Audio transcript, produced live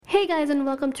Hey guys, and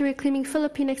welcome to Reclaiming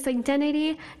Filipinx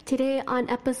Identity. Today on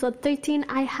episode 13,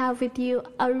 I have with you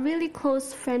a really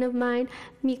close friend of mine,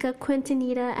 Mika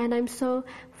Quintanilla, and I'm so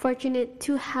fortunate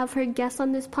to have her guest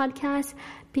on this podcast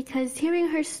because hearing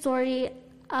her story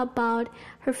about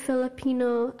her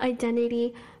Filipino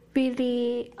identity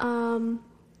really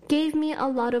gave me a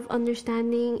lot of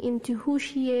understanding into who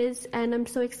she is, and I'm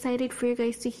so excited for you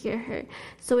guys to hear her.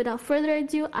 So without further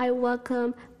ado, I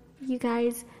welcome you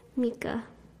guys, Mika.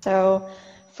 So,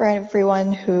 for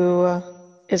everyone who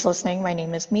is listening, my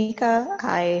name is Mika.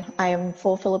 I am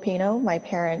full Filipino. My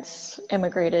parents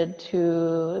immigrated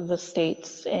to the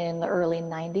States in the early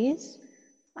 90s.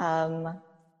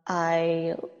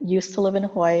 I used to live in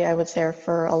Hawaii. I was there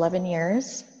for 11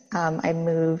 years. I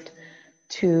moved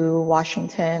to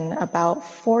Washington about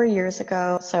 4 years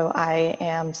ago. So I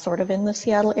am sort of in the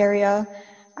Seattle area.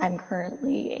 I'm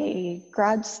currently a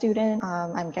grad student.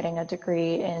 I'm getting a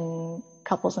degree in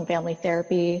couples and family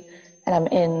therapy, and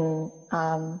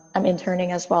I'm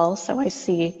interning as well. So I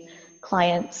see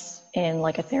clients in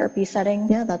like a therapy setting.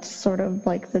 Yeah, that's sort of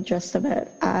like the gist of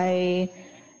it. I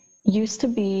used to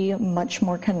be much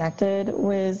more connected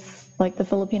with like the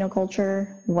Filipino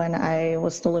culture when I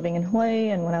was still living in Hawaii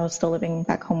and when I was still living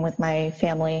back home with my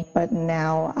family. But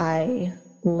now I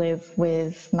live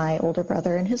with my older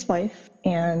brother and his wife,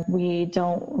 and we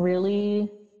don't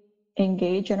really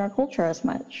engage in our culture as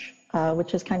much,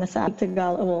 which is kind of sad.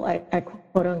 I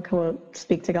quote unquote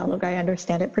speak Tagalog. I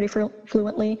understand it pretty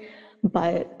fluently,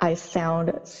 but I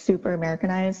sound super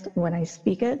Americanized when I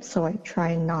speak it, so I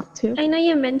try not to. I know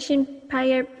you mentioned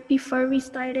prior, before we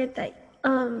started, that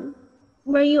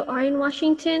where you are in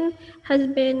Washington has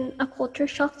been a culture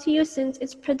shock to you since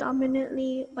it's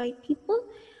predominantly white people.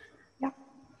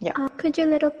 Yeah. Could you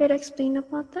a little bit explain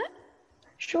about that?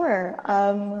 Sure.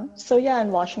 So yeah,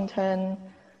 in Washington,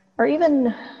 or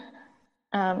even,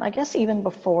 I guess even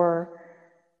before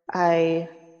I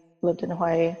lived in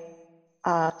Hawaii.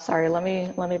 Sorry, let me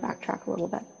backtrack a little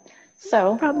bit.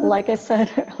 So, like I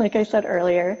said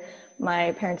earlier,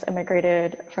 my parents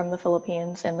immigrated from the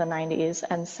Philippines in the 90s,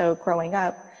 and so growing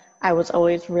up, I was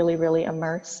always really, really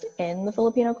immersed in the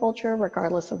Filipino culture,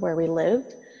 regardless of where we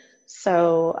lived.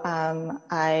 So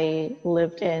I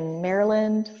lived in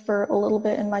Maryland for a little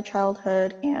bit in my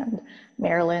childhood, and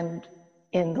Maryland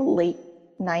in the late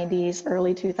 90s,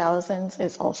 early 2000s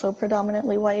is also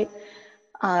predominantly white.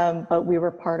 But we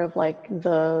were part of like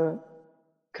the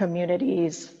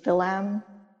community's Philam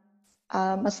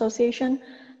association.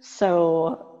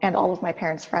 So, and all of my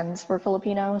parents' friends were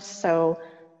Filipinos. So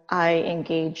I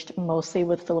engaged mostly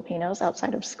with Filipinos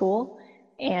outside of school.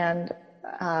 And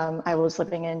I was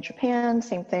living in Japan,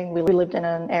 same thing. We lived in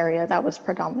an area that was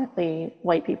predominantly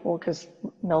white people because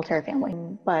military family.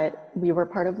 But we were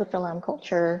part of the Philam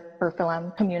culture or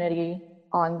Philam community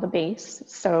on the base.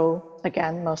 So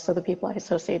again, most of the people I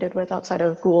associated with outside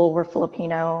of school were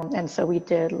Filipino. And so we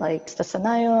did like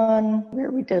Sanayon,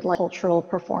 where we did like cultural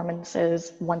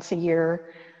performances once a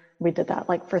year. We did that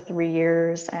like for 3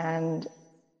 years. And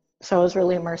so I was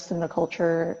really immersed in the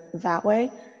culture that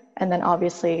way. And then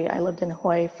obviously I lived in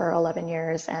Hawaii for 11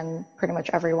 years, and pretty much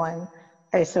everyone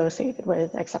I associated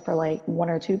with, except for like 1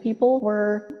 or 2 people,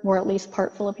 were at least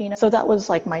part Filipino. So that was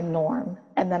like my norm.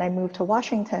 And then I moved to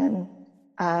Washington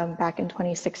back in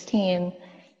 2016,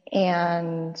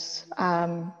 and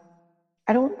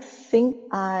I don't think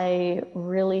I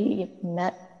really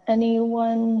met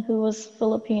anyone who was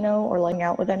Filipino or like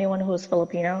out with anyone who was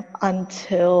Filipino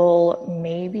until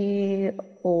maybe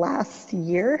last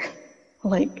year,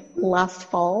 like last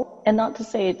fall. And not to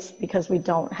say it's because we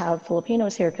don't have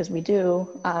Filipinos here, because we do.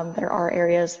 There are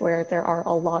areas where there are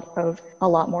a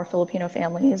lot more Filipino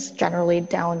families. Generally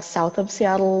down south of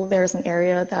Seattle, there's an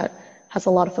area that has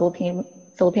a lot of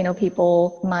Filipino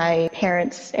people. My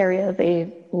parents' area,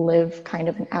 they live kind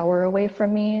of an hour away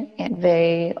from me, and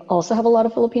they also have a lot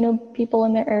of Filipino people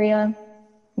in their area.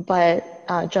 But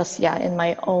in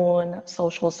my own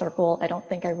social circle, I don't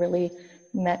think I really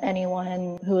met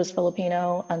anyone who was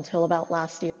Filipino until about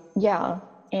last year. Yeah,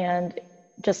 and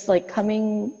just like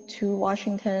coming to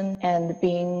Washington and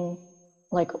being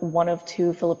like one of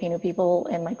 2 Filipino people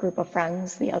in my group of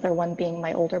friends, the other one being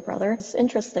my older brother. It's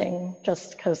interesting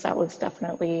just because that was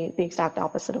definitely the exact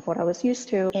opposite of what I was used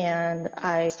to. And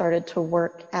I started to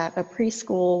work at a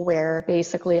preschool where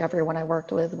basically everyone I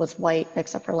worked with was white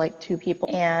except for like 2 people.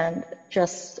 And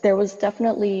just there was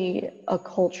definitely a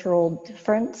cultural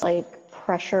difference, like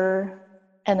pressure.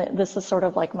 And this is sort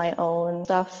of like my own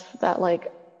stuff that like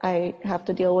I have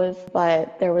to deal with,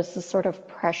 but there was this sort of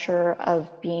pressure of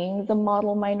being the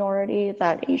model minority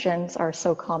that Asians are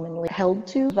so commonly held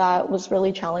to. That was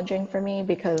really challenging for me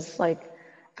because like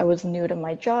I was new to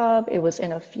my job. It was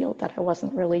in a field that I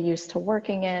wasn't really used to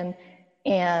working in.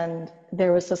 And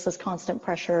there was just this constant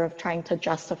pressure of trying to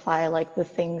justify like the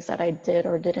things that I did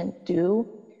or didn't do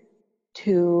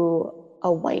to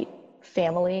a white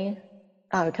family,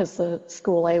 because the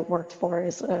school I worked for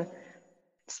is a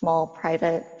small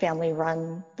private family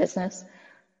run business.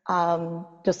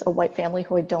 Just a white family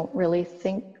who I don't really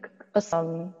think,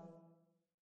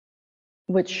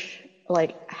 which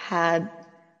like had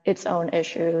its own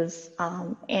issues.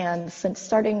 And since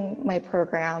starting my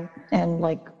program and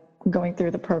like going through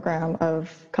the program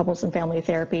of couples and family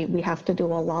therapy, we have to do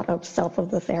a lot of self of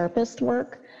the therapist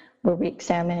work where we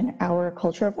examine our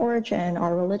culture of origin,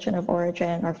 our religion of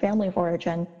origin, our family of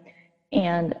origin,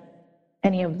 and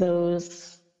any of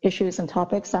those issues and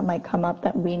topics that might come up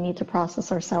that we need to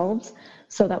process ourselves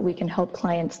so that we can help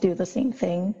clients do the same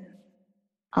thing.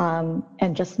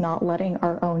 And just not letting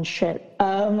our own shit.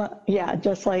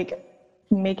 Just like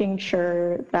making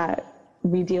sure that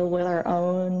we deal with our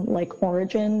own like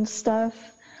origin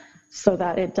stuff so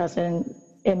that it doesn't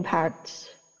impact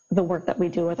the work that we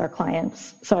do with our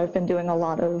clients. So I've been doing a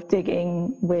lot of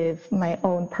digging with my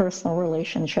own personal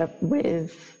relationship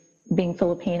with being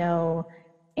Filipino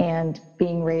and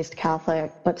being raised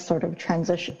Catholic, but sort of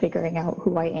transition, figuring out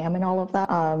who I am and all of that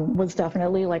was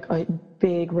definitely like a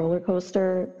big roller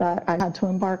coaster that I had to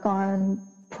embark on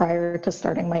prior to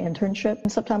starting my internship in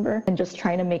September, and just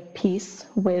trying to make peace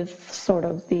with sort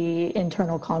of the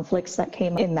internal conflicts that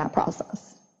came in that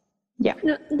process. Yeah.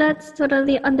 No, that's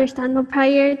totally understandable.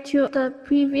 Prior to the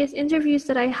previous interviews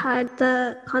that I had,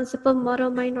 the concept of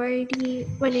model minority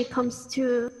when it comes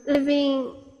to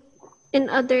living in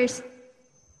others'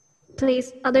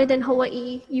 place other than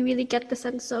Hawaii, you really get the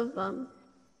sense of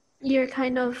you're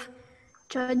kind of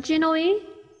judged in a way.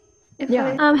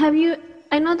 Have you,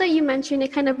 I know that you mentioned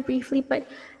it kind of briefly, but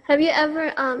have you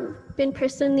ever been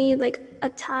personally like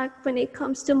attacked when it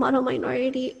comes to model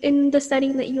minority in the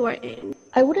setting that you are in?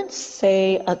 I wouldn't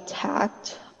say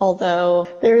attacked, although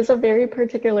there's a very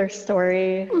particular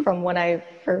story from when I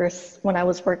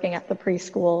was working at the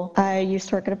preschool. I used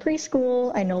to work at a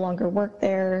preschool. I no longer work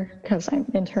there because I'm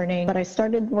interning, but I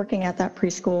started working at that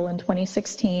preschool in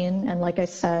 2016. And like I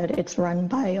said, it's run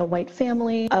by a white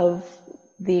family. Of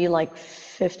the like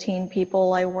 15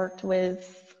 people I worked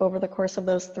with over the course of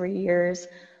those 3 years,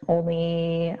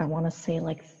 only, I want to say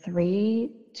like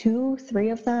three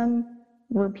of them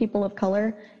were people of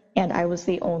color, and I was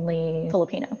the only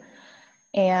Filipino.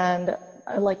 And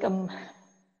like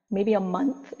maybe a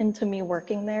month into me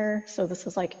working there, so this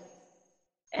is like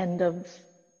end of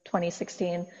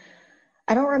 2016,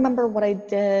 I don't remember what I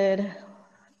did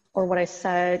or what I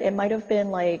said. It might have been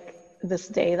like this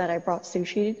day that I brought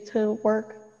sushi to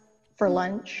work for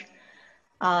lunch,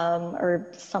 or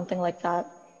something like that.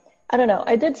 I don't know.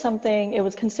 I did something, it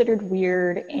was considered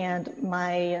weird, and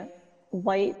my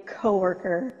white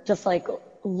coworker just like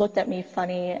looked at me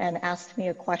funny and asked me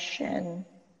a question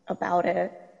about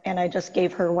it, and I just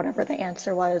gave her whatever the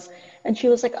answer was, and she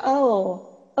was like, "Oh,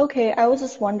 okay, I was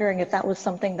just wondering if that was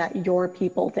something that your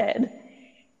people did."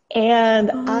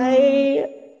 And I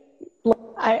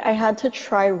had to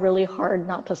try really hard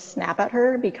not to snap at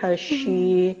her, because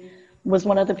she was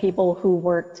one of the people who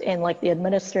worked in like the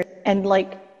administration, and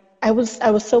like I was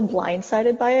so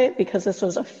blindsided by it because this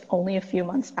was only a few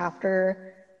months after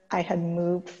I had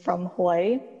moved from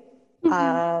Hawaii,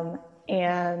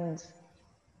 and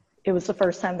it was the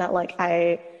first time that like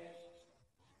I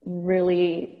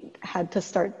really had to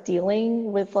start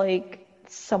dealing with like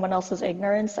someone else's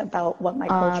ignorance about what my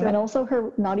culture, and also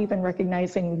her not even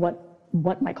recognizing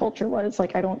what my culture was.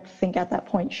 Like, I don't think at that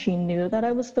point she knew that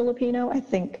I was Filipino. I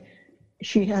think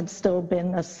she had still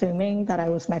been assuming that I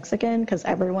was Mexican, because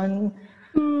everyone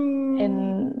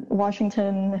in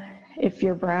Washington, if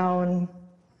you're brown,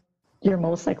 you're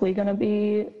most likely going to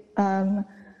be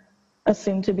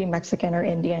assumed to be Mexican or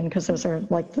Indian, because those are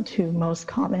like the two most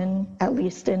common, at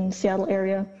least in Seattle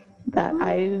area, that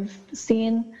I've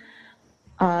seen.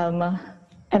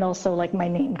 And also like my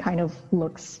name kind of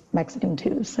looks Mexican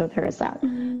too, so there is that.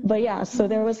 But yeah, so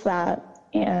there was that,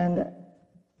 and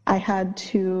I had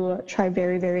to try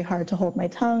very, very hard to hold my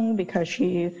tongue because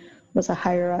she was a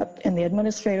higher up in the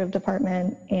administrative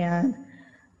department, and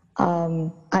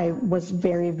I was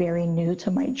very, very new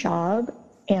to my job.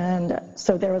 And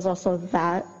so there was also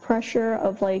that pressure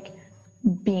of like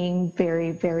being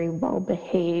very, very well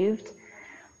behaved.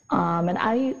 And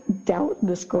I doubt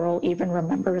this girl even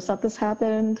remembers that this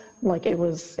happened. Like it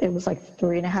was like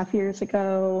 3.5 years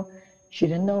ago. She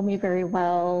didn't know me very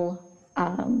well.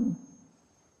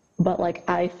 But like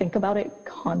I think about it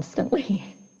constantly,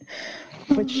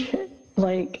 which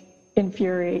like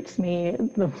infuriates me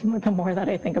the more that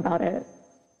I think about it.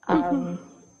 And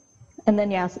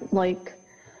then, yes, like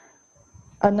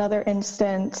another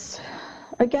instance,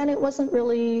 again, it wasn't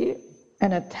really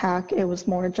an attack. It was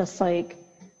more just like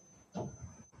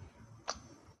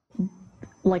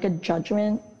a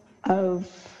judgment of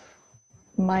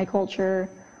my culture.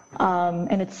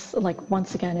 And it's like,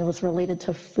 once again, it was related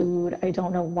to food. I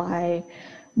don't know why,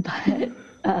 but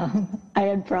I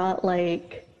had brought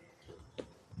like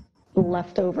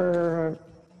leftover,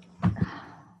 I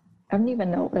don't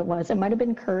even know what it was. It might have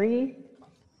been curry,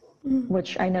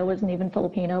 which I know wasn't even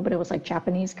Filipino, but it was like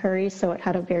Japanese curry. So it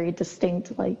had a very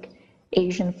distinct like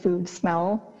Asian food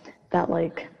smell that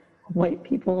like white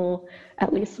people,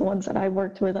 at least the ones that I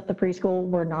worked with at the preschool,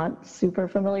 were not super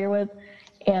familiar with.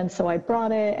 And so I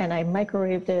brought it and I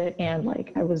microwaved it, and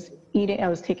like I was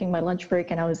taking my lunch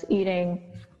break and I was eating,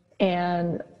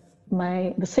 and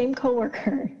the same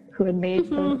coworker who had made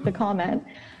the comment,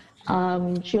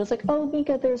 she was like, "Oh,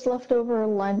 Mika, there's leftover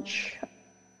lunch.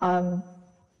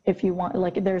 If you want,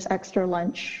 like, there's extra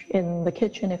lunch in the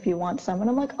kitchen if you want some." And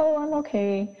I'm like, "Oh, I'm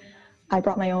okay. I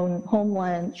brought my own home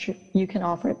lunch. You can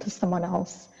offer it to someone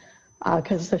else,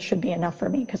 because this should be enough for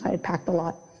me," because I had packed a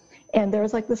lot. And there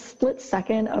was like this split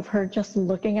second of her just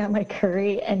looking at my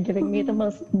curry and giving me the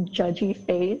most judgy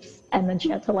face. And then she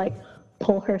had to like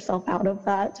pull herself out of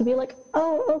that to be like,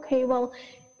 "Oh, okay, well,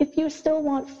 if you still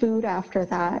want food after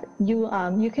that,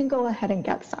 you can go ahead and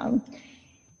get some."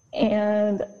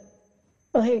 And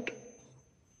like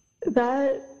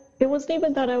that, it wasn't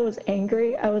even that I was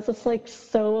angry. I was just like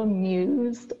so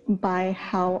amused by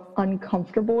how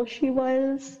uncomfortable she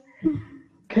was,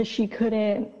 because she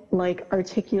couldn't like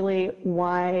articulate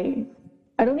why.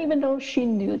 I don't even know if she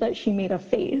knew that she made a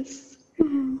face,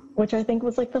 which I think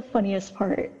was like the funniest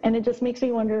part. And it just makes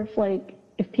me wonder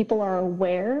if people are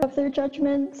aware of their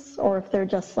judgments, or if they're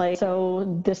just like so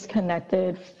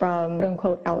disconnected from quote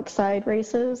unquote outside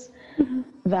races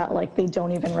that like they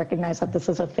don't even recognize that this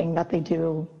is a thing that they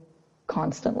do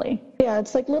constantly. Yeah,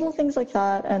 it's like little things like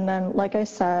that. And then, like I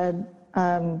said,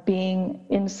 being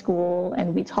in school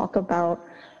and we talk about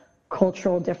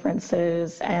cultural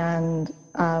differences and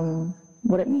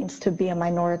what it means to be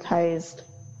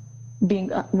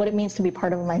what it means to be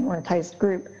part of a minoritized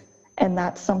group. And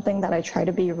that's something that I try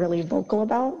to be really vocal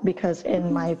about, because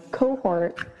in my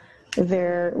cohort,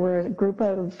 there were a group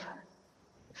of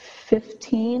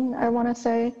 15, I want to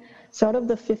say. So out of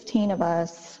the 15 of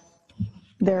us,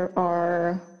 there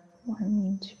are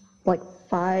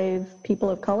 5 people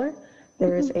of color.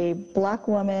 There is a Black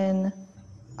woman,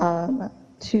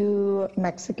 2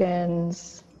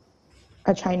 Mexicans,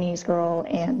 a Chinese girl,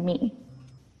 and me.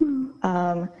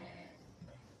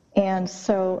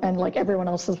 And like everyone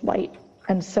else is white.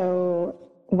 And so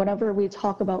whenever we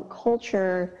talk about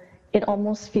culture, it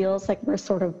almost feels like we're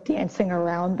sort of dancing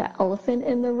around the elephant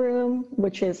in the room,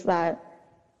 which is that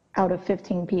out of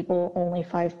 15 people, only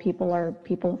 5 people are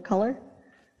people of color.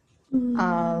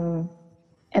 And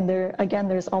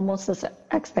there's almost this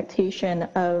expectation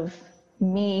of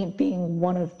me being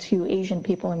one of 2 Asian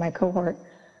people in my cohort,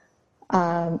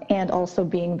 and also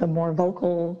being the more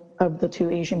vocal of the 2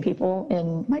 Asian people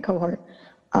in my cohort,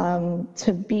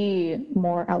 to be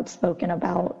more outspoken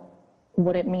about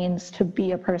what it means to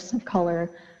be a person of color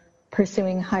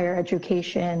pursuing higher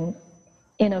education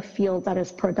in a field that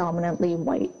is predominantly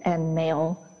white and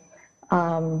male,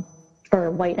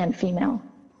 or white and female.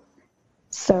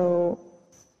 So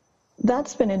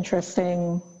that's been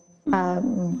interesting,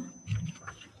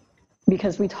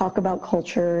 because we talk about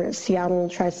culture. Seattle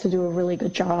tries to do a really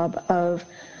good job of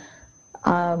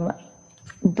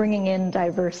bringing in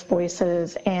diverse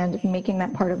voices and making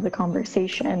that part of the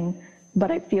conversation. But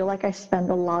I feel like I spend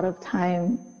a lot of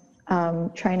time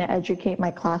trying to educate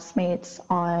my classmates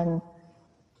on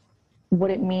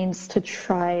what it means to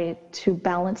try to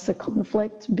balance the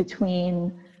conflict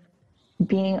between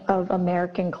being of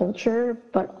American culture,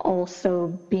 but also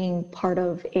being part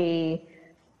of a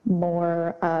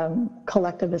more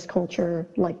collectivist culture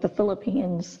like the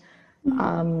Philippines,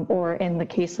 or in the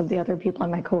case of the other people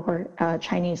in my cohort,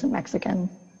 Chinese and Mexican,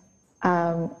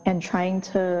 and trying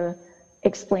to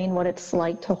explain what it's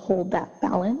like to hold that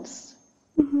balance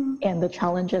and the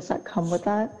challenges that come with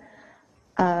that.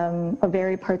 A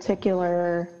very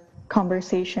particular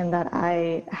conversation that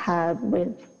I had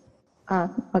with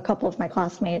a couple of my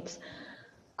classmates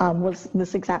was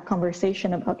this exact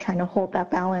conversation about trying to hold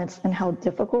that balance and how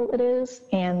difficult it is,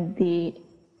 and the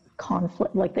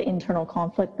conflict, like the internal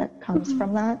conflict that comes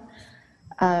from that.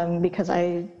 Because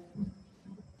I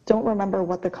don't remember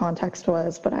what the context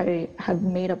was, but I had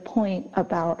made a point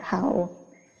about how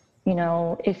you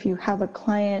know, if you have a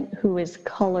client who is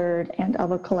colored and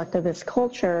of a collectivist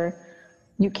culture,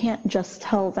 you can't just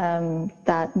tell them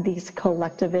that these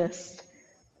collectivist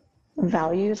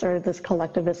values or this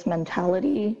collectivist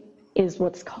mentality is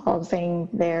what's causing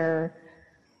their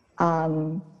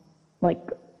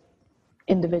like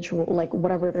individual, like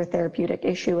whatever their therapeutic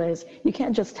issue is. You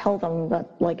can't just tell them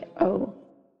that, like, oh,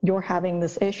 you're having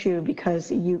this issue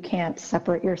because you can't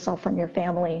separate yourself from your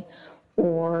family,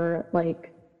 or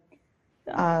like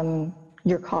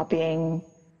you're copying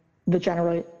the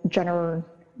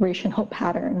generational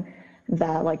pattern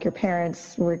that like your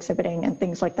parents were exhibiting and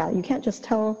things like that. You can't just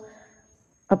tell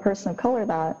a person of color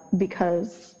that,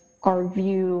 because our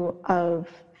view of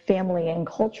family and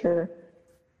culture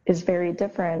is very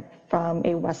different from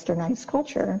a westernized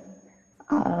culture.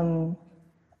 And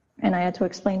I had to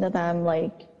explain to them,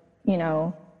 like, you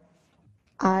know,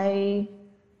 I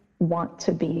want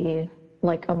to be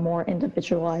like a more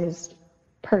individualized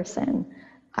person.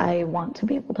 I want to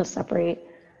be able to separate,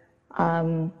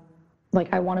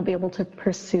 like I want to be able to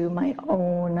pursue my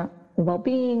own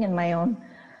well-being and my own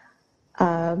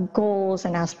goals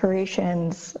and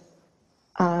aspirations,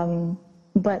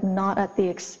 but not at the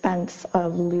expense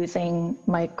of losing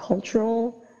my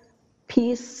cultural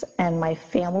piece and my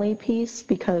family piece,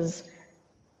 because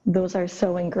those are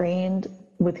so ingrained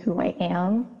with who I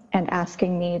am, and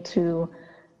asking me to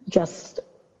just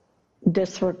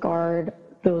disregard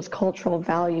those cultural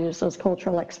values, those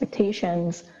cultural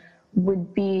expectations,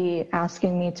 would be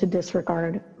asking me to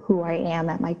disregard who I am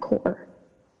at my core.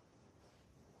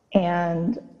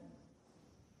 And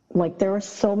like there were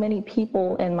so many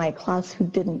people in my class who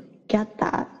didn't get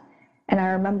that. And I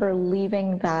remember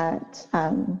leaving that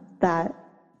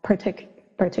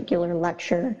particular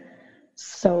lecture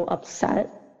so upset.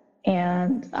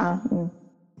 And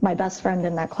my best friend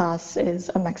in that class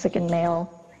is a Mexican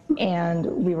male, and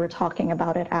we were talking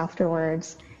about it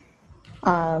afterwards.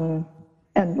 And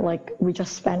like we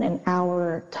just spent an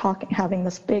hour talking, having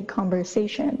this big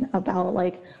conversation about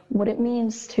like what it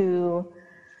means to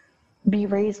be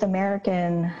raised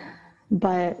American,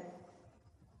 but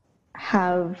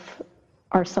have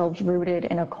ourselves rooted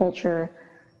in a culture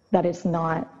that is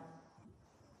not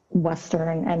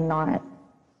Western and not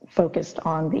focused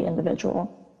on the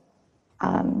individual.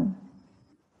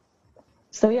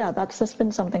 So yeah, that's just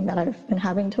been something that I've been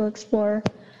having to explore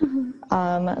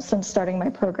since starting my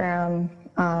program,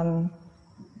 and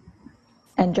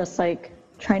just like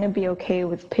trying to be okay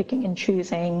with picking and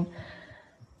choosing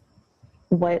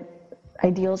what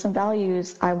ideals and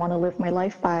values I want to live my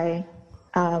life by,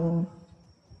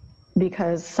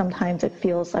 because sometimes it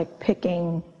feels like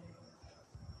picking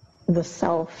the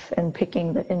self and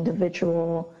picking the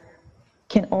individual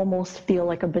can almost feel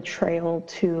like a betrayal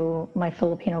to my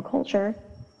Filipino culture.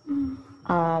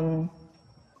 And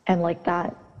like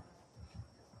that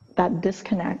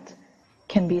disconnect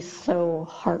can be so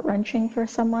heart-wrenching for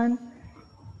someone.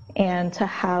 And to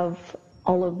have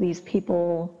all of these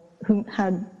people who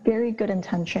had very good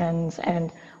intentions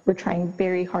and were trying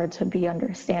very hard to be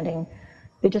understanding,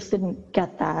 they just didn't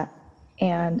get that.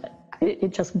 And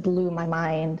it just blew my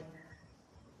mind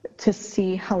to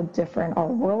see how different our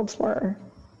worlds were,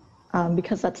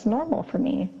 because that's normal for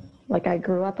me. Like I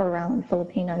grew up around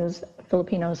Filipinos,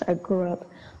 I grew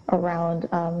up around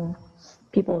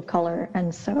people of color.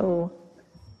 And so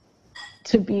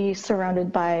to be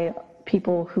surrounded by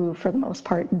people who, for the most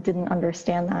part, didn't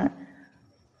understand that,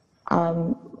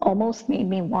 almost made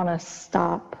me want to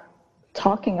stop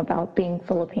talking about being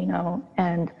Filipino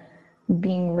and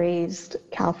being raised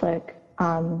Catholic,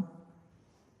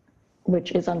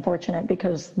 which is unfortunate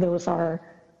because those are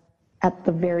at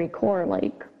the very core,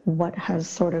 like what has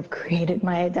sort of created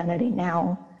my identity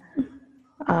now.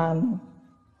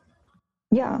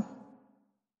 Yeah.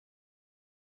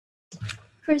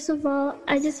 First of all,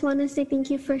 I just want to say thank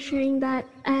you for sharing that.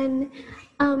 And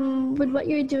with what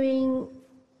you're doing,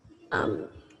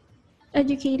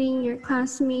 educating your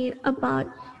classmate about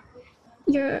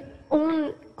your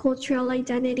own cultural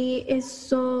identity is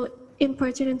so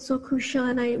important and so crucial.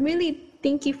 And I really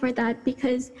thank you for that,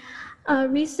 because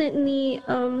recently,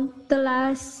 the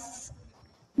last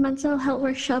mental health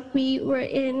workshop we were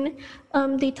in,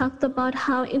 they talked about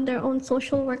how in their own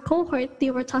social work cohort,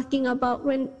 they were talking about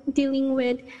when dealing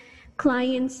with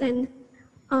clients, and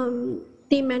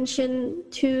they mentioned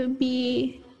to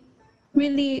be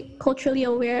really culturally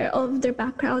aware of their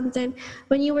backgrounds. And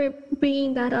when you were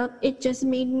bringing that up, it just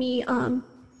made me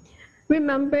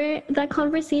remember that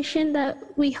conversation that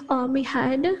we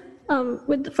had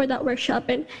for that workshop.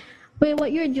 And with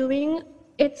what you're doing,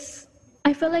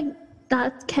 I feel like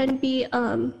that can be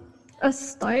a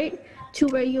start to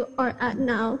where you are at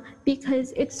now,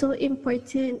 because it's so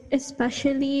important,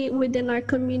 especially within our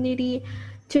community,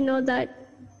 to know that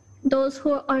those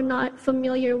who are not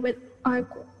familiar with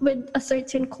a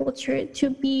certain culture to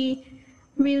be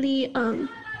really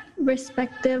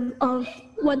respective of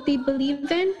what they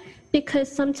believe in,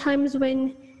 because sometimes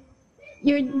when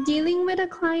you're dealing with a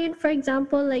client, for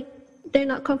example, like they're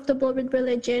not comfortable with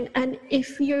religion, and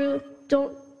if you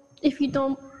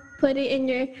don't put it in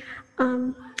your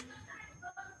um,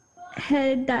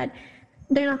 head that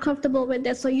they're not comfortable with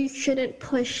that, so you shouldn't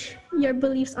push your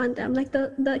beliefs on them, like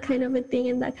that kind of a thing,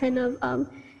 and that kind of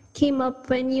came up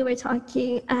when you were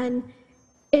talking. And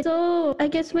so I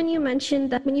guess when you mentioned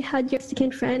that when you had your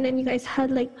Mexican friend and you guys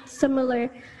had like similar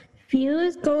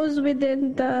views, goes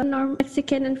within the norm.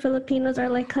 Mexican and Filipinos are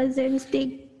like cousins.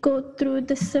 They go through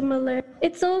the similar.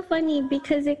 It's so funny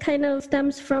because it kind of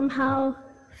stems from how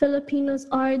Filipinos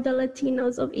are the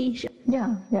Latinos of Asia.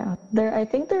 Yeah. I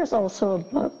think there's also a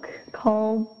book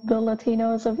called The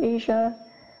Latinos of Asia.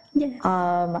 Yes.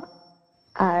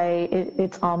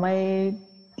 It's on my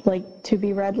to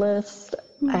be read list.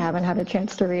 I haven't had a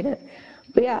chance to read it,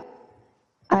 but yeah,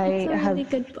 It's a really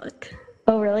good book.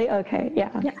 Oh, really? Okay,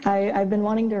 yeah. I've been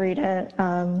wanting to read it.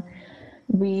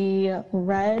 We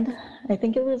read, I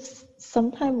think it was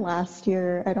sometime last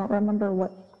year. I don't remember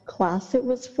what class it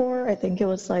was for. I think it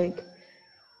was like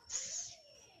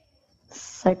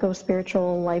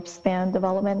psycho-spiritual lifespan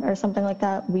development or something like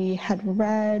that. We had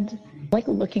read,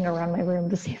 looking around my room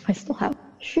to see if I still have.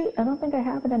 Shoot, I don't think I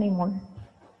have it anymore.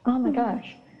 Oh my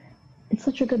gosh. It's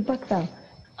such a good book though.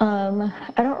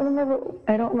 I don't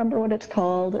remember what it's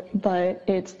called, but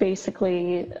it's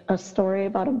basically a story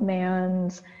about a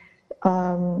man's,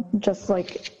 just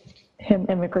like him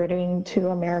immigrating to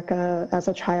America as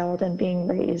a child and being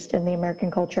raised in the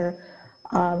American culture,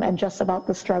 and just about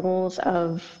the struggles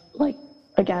of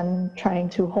again, trying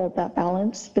to hold that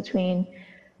balance between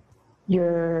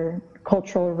your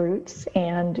cultural roots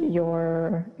and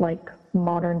your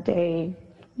modern day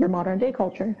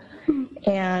culture.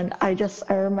 And I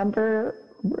remember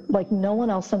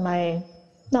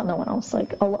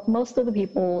most of the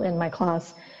people in my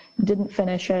class didn't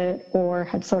finish it or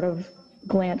had sort of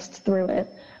glanced through it.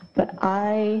 But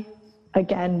I,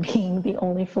 again, being the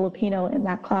only Filipino in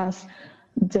that class,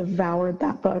 devoured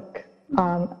that book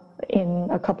in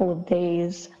a couple of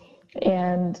days.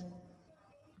 And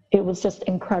it was just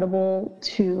incredible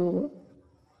to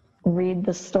read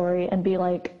the story and be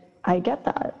like, I get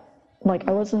that.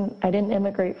 I didn't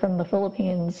immigrate from the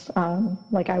Philippines.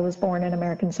 I was born an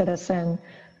American citizen.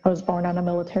 I was born on a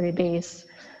military base.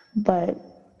 But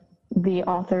the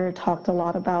author talked a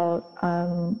lot about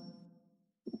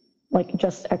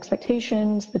just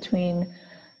expectations between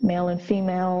male and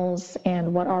females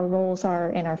and what our roles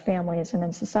are in our families and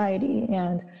in society,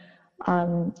 and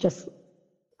just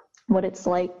what it's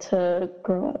like to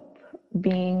grow up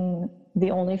being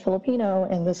the only Filipino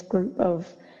in this group of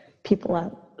people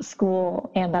at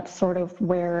school. And that's sort of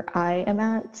where I am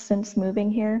at since moving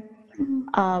here.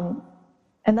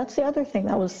 And that's the other thing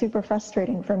that was super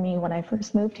frustrating for me when I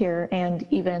first moved here, and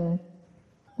even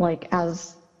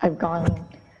as I've gone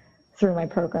through my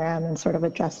program and sort of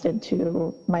adjusted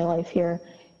to my life here,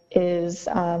 is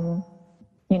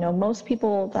most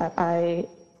people that I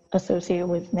associate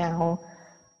with now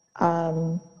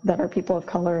that are people of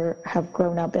color have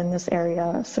grown up in this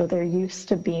area, so they're used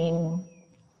to being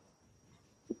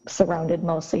surrounded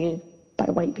mostly by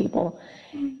white people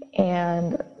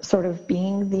and sort of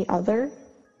being the other,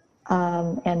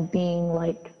 and being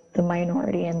the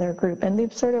minority in their group. And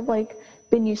they've sort of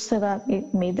been used to that,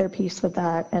 made their peace with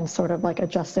that, and sort of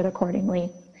adjusted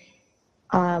accordingly,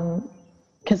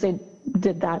 because they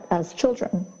did that as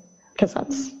children, because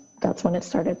that's when it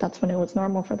started, that's when it was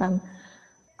normal for them.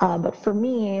 But for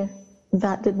me,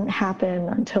 that didn't happen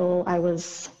until I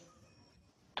was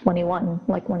 21,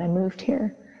 when I moved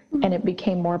here. And it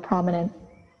became more prominent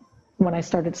when I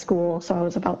started school. So I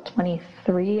was about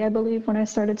 23, I believe, when I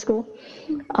started school.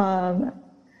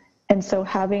 And so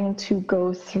having to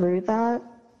go through that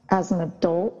as an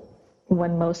adult,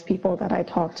 when most people that I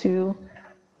talked to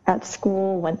at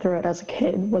school went through it as a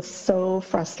kid, was so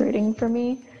frustrating for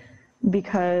me,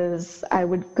 because I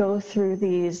would go through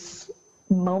these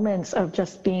moments of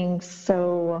just being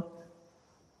so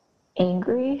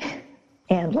angry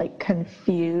and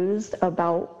confused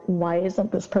about why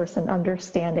isn't this person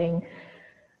understanding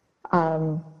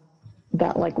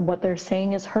that what they're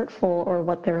saying is hurtful, or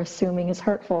what they're assuming is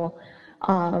hurtful,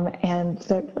 and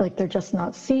they're just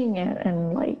not seeing it.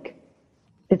 And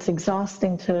it's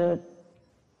exhausting to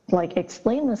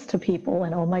explain this to people,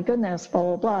 and oh my goodness,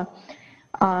 blah blah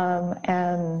blah.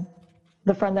 And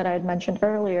the friend that I had mentioned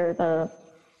earlier, the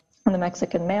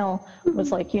Mexican male,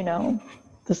 was like, you know,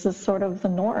 this is sort of the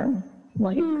norm.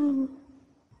 Like,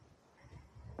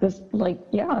 this, like,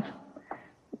 yeah,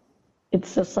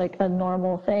 it's just like a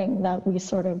normal thing that we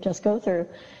sort of just go through.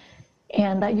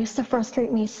 And that used to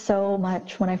frustrate me so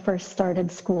much when I first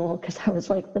started school, because I was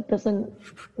like, that doesn't,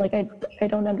 like, I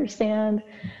don't understand.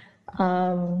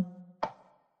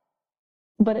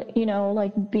 But, you know,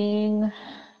 like being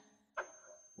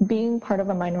part of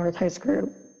a minoritized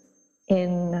group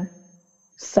in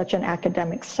such an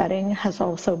academic setting has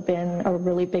also been a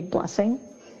really big blessing,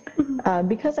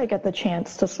 because I get the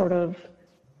chance to sort of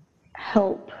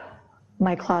help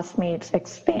my classmates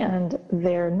expand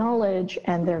their knowledge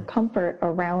and their comfort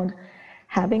around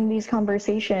having these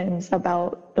conversations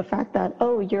about the fact that,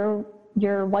 oh, you're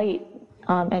white,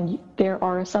 and there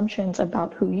are assumptions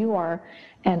about who you are,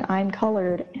 and I'm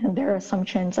colored, and there are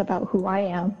assumptions about who I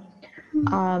am,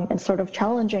 and sort of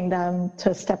challenging them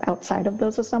to step outside of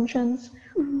those assumptions.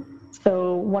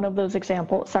 So one of those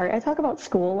examples, sorry, I talk about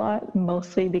school a lot,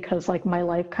 mostly because like my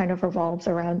life kind of revolves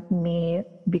around me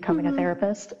becoming a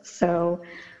therapist. So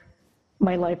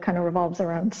my life kind of revolves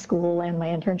around school and my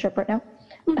internship right now.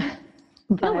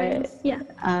 But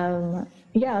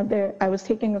I was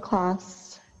taking a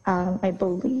class, I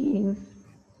believe,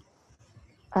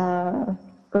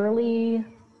 early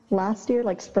last year,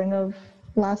 like spring of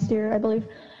last year, I believe.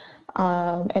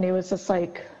 And it was just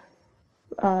like,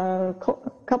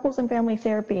 couples and family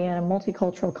therapy in a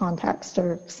multicultural context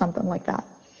or something like that.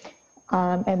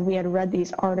 And we had read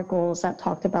these articles that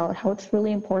talked about how it's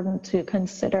really important to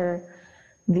consider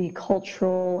the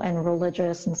cultural and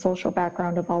religious and social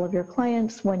background of all of your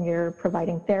clients when you're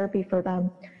providing therapy for them,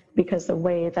 because the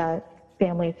way that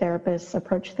family therapists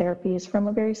approach therapy is from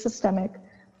a very systemic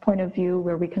point of view,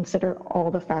 where we consider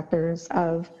all the factors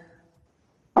of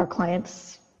our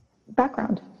client's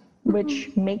background. Which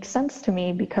makes sense to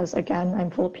me because, again, I'm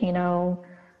Filipino,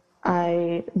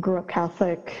 I grew up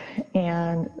Catholic,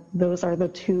 and those are the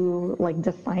two, like,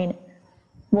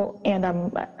 and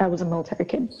I was a military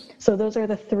kid. So those are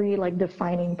the three, like,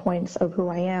 defining points of who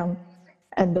I am,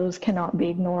 and those cannot be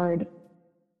ignored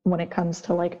when it comes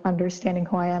to, like, understanding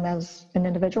who I am as an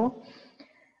individual.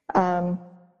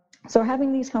 So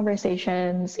having these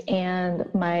conversations, and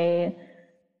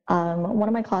one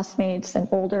of my classmates, an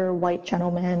older white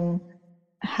gentleman,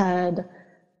 had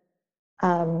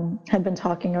been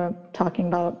talking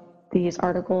about these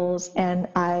articles, and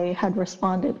I had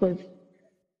responded with,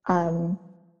 I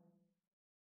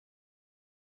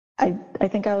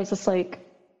think I was just like,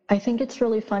 I think it's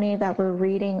really funny that we're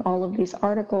reading all of these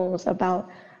articles about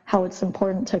how it's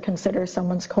important to consider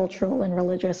someone's cultural and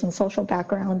religious and social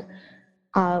background,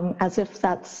 as if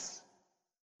that's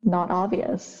not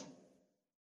obvious.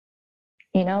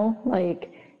 You know,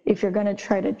 like, if you're going to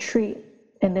try to treat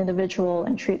an individual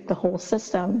and treat the whole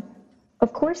system,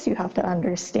 of course you have to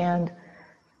understand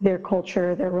their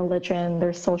culture, their religion,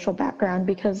 their social background,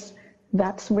 because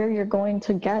that's where you're going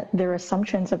to get their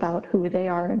assumptions about who they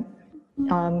are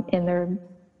in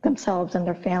themselves and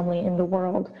their family, in the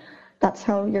world. That's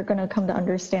how you're going to come to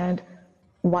understand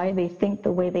why they think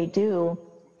the way they do.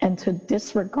 And to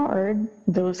disregard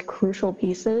those crucial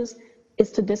pieces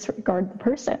is to disregard the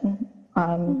person.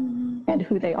 And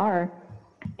who they are.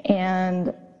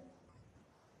 And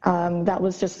that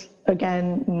was just,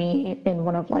 again, me in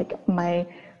one of like my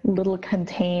little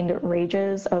contained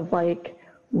rages of like,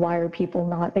 why are people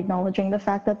not acknowledging the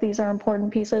fact that these are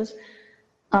important pieces?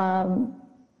 And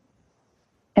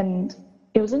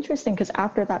it was interesting because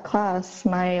after that class,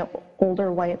 my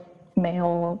older white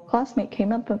male classmate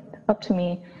came up to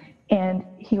me, and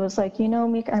he was like, you know,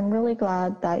 Mika, I'm really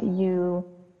glad that you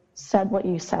said what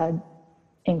you said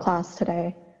in class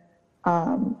today,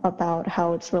 about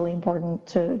how it's really important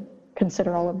to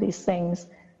consider all of these things,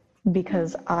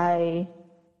 because I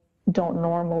don't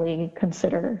normally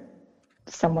consider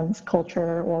someone's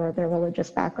culture or their religious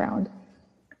background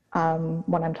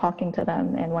when I'm talking to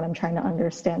them and when I'm trying to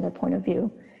understand their point of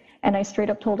view. And I straight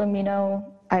up told him, you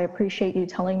know, I appreciate you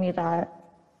telling me that,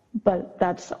 but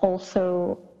that's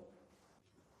also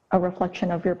a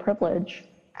reflection of your privilege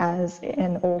as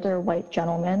an older white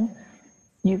gentleman.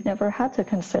 You've never had to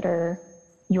consider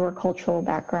your cultural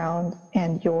background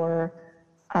and your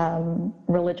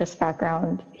religious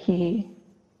background. He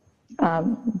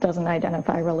doesn't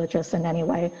identify religious in any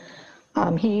way.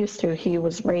 He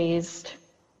was raised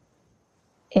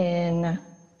in,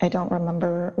 I don't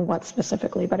remember what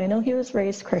specifically, but I know he was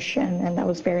raised Christian, and that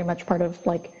was very much part of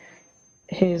like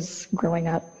his growing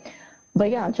up.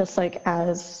 But yeah, just like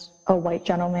as a white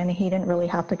gentleman, he didn't really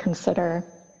have to consider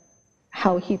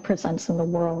how he presents in the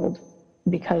world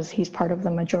because he's part of the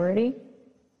majority.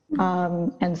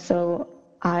 And so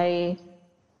I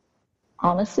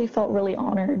honestly felt really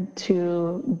honored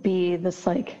to be this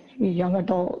like young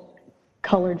adult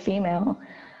colored female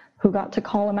who got to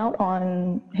call him out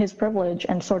on his privilege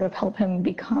and sort of help him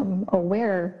become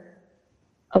aware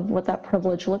of what that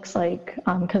privilege looks like.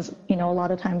 Because, you know, a lot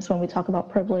of times when we talk about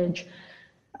privilege,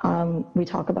 we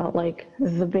talk about like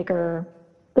the bigger,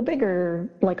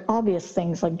 like obvious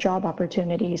things like job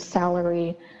opportunities,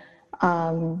 salary,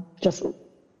 just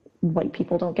white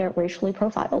people don't get racially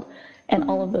profiled and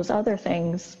all of those other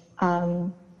things.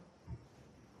 But,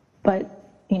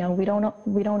 you know, we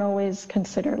don't always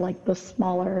consider like the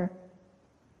smaller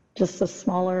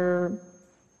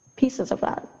pieces of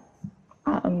that.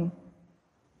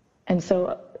 And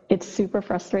so it's super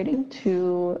frustrating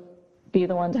to be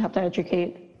the one to have to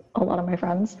educate a lot of my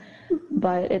friends,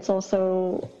 but it's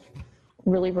also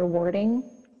really rewarding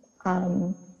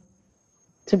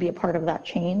to be a part of that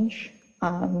change,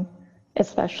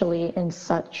 especially in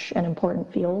such an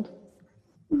important field,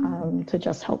 to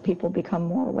just help people become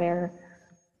more aware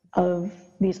of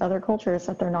these other cultures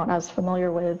that they're not as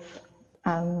familiar with.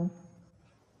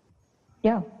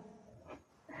 Yeah.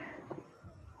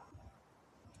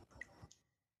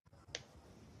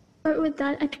 With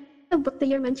that, I think the book that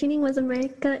you're mentioning was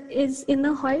America is in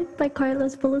the Heart by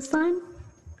Carlos Bulasan.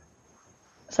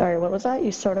 Sorry, what was that?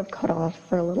 You sort of cut off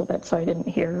for a little bit, so I didn't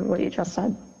hear what you just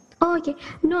said. Oh, okay.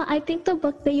 No, I think the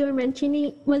book that you were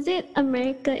mentioning, was it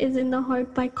America is in the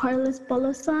Heart by Carlos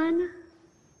Bulasan?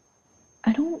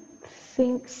 I don't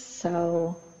think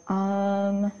so.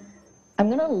 I'm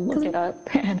gonna look it up,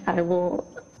 and I will,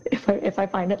 if I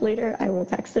find it later, I will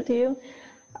text it to you.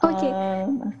 Okay.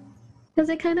 Because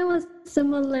it kind of was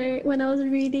similar when I was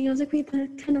reading. I was like, wait,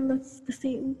 that kind of looks the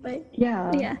same, but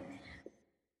yeah.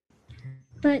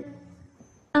 But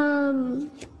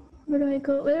where do I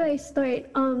go? Where do I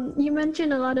start? You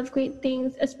mentioned a lot of great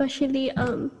things, especially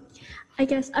I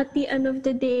guess at the end of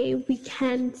the day, we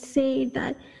can say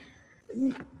that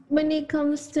when it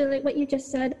comes to like what you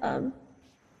just said,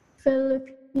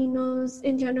 Filipinos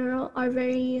in general are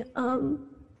very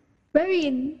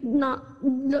not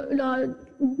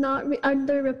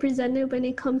underrepresented when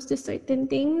it comes to certain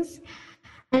things,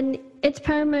 and it's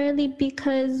primarily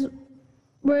because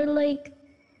we're like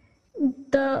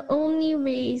the only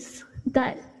race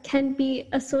that can be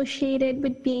associated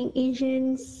with being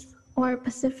Asians or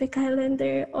Pacific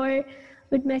Islander or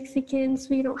with Mexicans.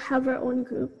 We don't have our own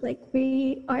group. Like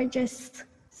we are just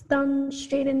down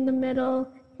straight in the middle.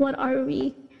 What are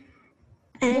we?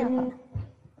 And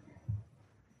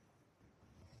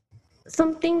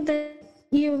something that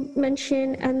you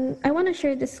mentioned, and I want to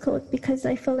share this quote because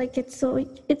I feel like it's so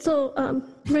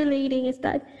relating, is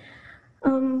that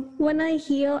when I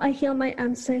heal my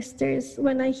ancestors.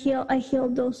 When I heal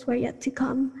those who are yet to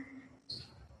come.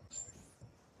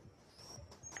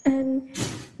 And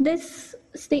this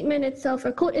statement itself,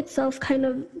 or quote itself, kind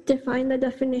of define the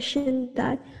definition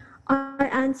that our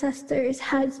ancestors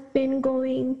has been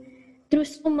going through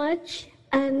so much,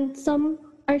 and some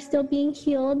are still being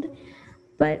healed.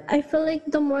 But I feel like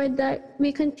the more that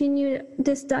we continue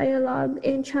this dialogue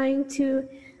in trying to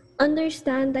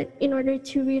understand that in order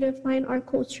to redefine our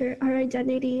culture, our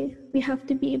identity, we have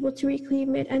to be able to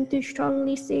reclaim it and to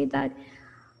strongly say that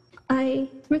I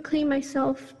reclaim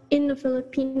myself in the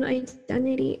Filipino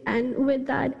identity. And with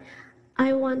that,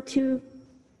 I want to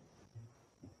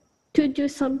do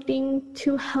something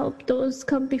to help those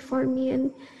come before me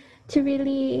and to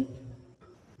really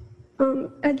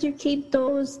educate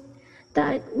those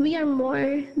that we are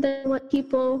more than what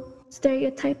people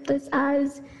stereotype us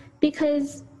as,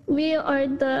 because we are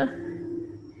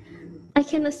I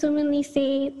can assumingly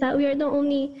say that we are the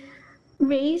only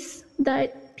race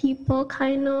that people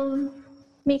kind of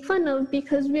make fun of,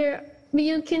 because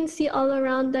you can see all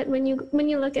around that when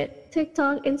you look at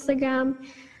TikTok, Instagram,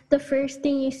 the first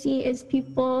thing you see is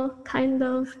people kind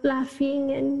of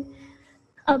laughing and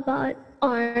about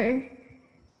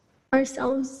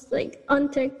ourselves. Like on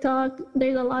TikTok,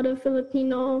 there's a lot of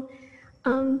Filipino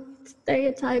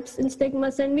stereotypes and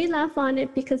stigmas, and we laugh on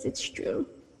it because it's true.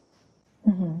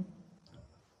 Mm-hmm.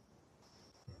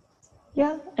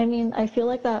 Yeah, I mean, I feel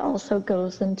like that also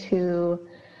goes into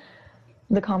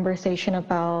the conversation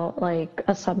about like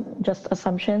just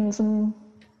assumptions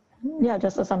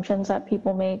that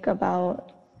people make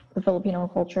about the Filipino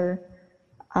culture.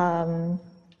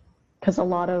 Because a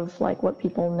lot of like what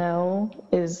people know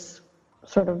is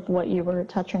sort of what you were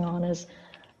touching on is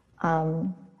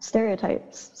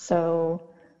stereotypes. So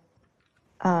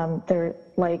they're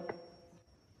like,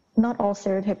 not all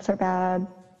stereotypes are bad,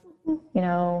 you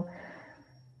know.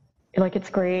 like, it's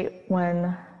great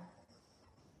when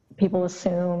people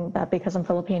assume that because I'm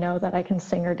Filipino that I can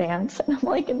sing or dance. And I'm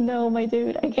like, no, my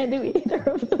dude, I can't do either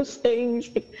of those things.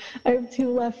 I have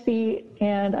 2 left feet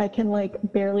and I can like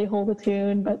barely hold a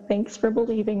tune, but thanks for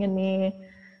believing in me.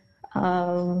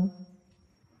 But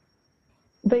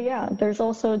yeah, there's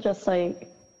also just like,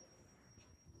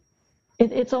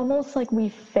 it's almost like we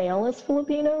fail as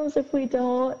Filipinos if we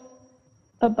don't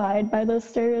abide by those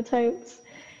stereotypes.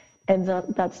 And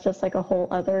that's just like a whole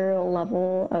other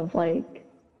level of like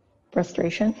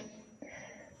frustration.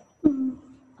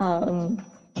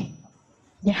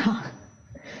 Yeah.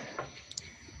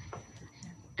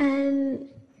 And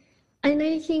I know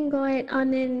you can go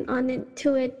on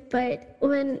into it, but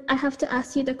when I have to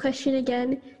ask you the question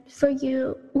again, for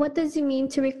you, what does it mean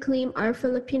to reclaim our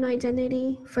Filipino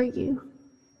identity for you?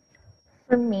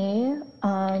 For me,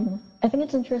 I think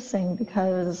it's interesting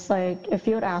because like if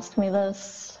you had asked me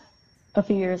this a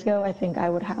few years ago, I think I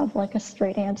would have like a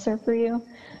straight answer for you.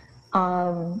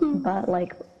 But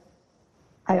like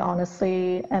I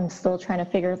honestly am still trying to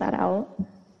figure that out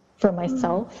for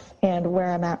myself and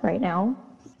where I'm at right now.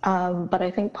 But I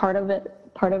think part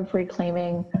of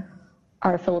reclaiming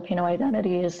our Filipino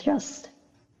identity is just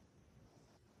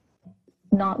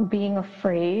not being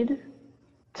afraid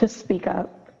to speak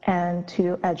up and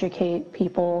to educate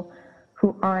people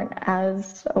who aren't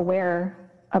as aware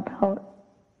about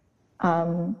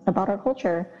our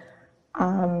culture.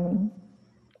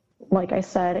 Like I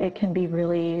said, it can be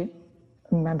really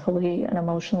mentally and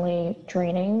emotionally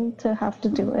draining to have to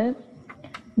do it.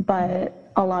 But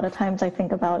a lot of times I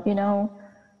think about,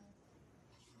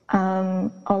 a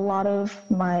lot of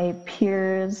my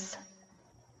peers,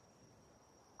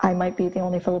 I might be the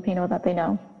only Filipino that they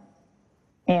know.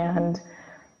 And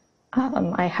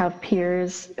I have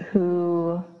peers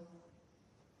who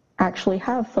actually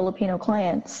have Filipino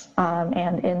clients.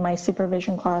 And in my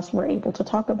supervision class, we're able to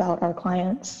talk about our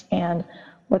clients and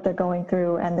what they're going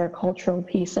through and their cultural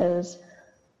pieces.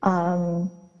 And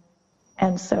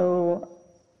so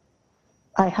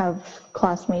I have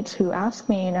classmates who ask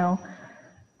me,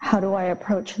 how do I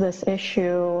approach this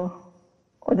issue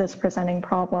or this presenting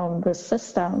problem, this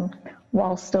system,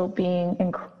 while still being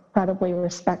incredibly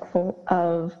respectful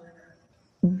of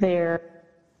their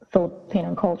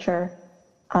Filipino culture.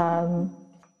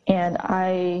 And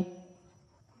I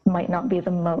might not be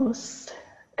the most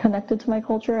connected to my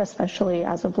culture, especially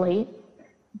as of late,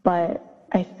 but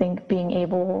I think being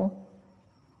able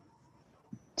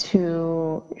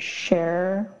to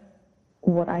share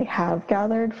what I have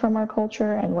gathered from our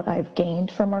culture and what I've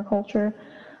gained from our culture,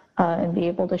 and be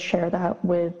able to share that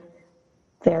with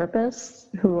therapists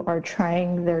who are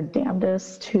trying their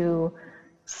damnedest to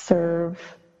serve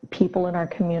people in our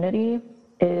community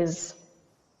is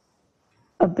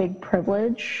a big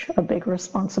privilege, a big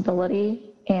responsibility.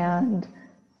 And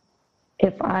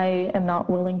if I am not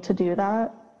willing to do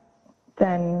that,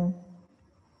 then,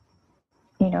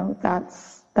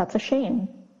 that's a shame,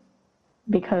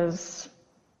 because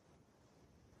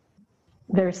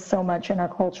there's so much in our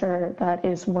culture that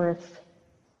is worth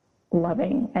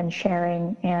loving and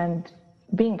sharing and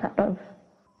being proud of.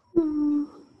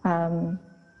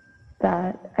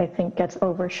 That I think gets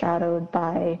overshadowed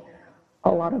by a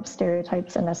lot of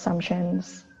stereotypes and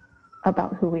assumptions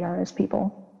about who we are as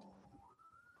people.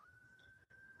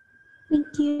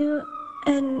 Thank you.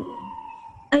 And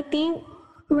I think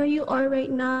where you are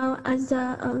right now as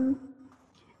I'm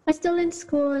still in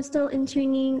school, I'm still in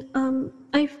training,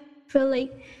 I feel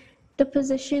like the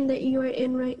position that you are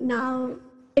in right now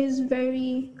is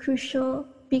very crucial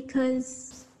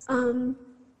because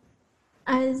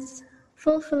as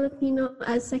full Filipino,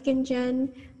 as second gen,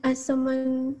 as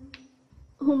someone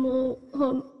who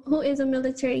is a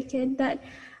military kid that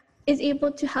is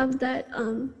able to have that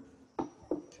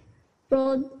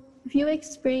world view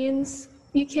experience,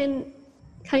 you can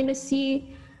kind of see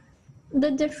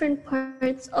the different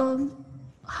parts of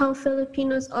how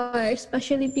Filipinos are,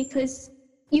 especially because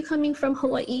you coming from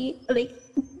Hawaii, like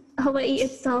Hawaii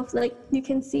itself, like you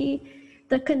can see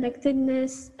the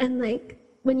connectedness, and like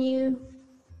when you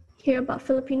hear about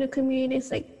Filipino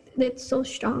communities, like it's so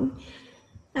strong,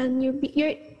 and you're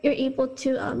able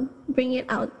to bring it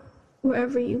out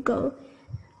wherever you go.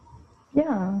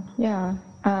 Yeah.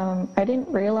 I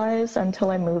didn't realize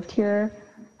until I moved here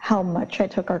how much I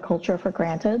took our culture for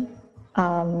granted.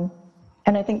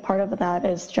 And I think part of that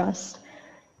is just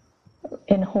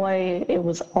in Hawaii, it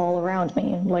was all around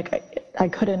me. Like I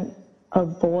couldn't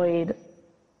avoid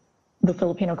the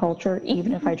Filipino culture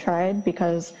even if I tried,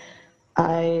 because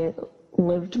I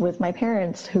lived with my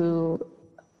parents who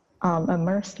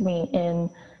immersed me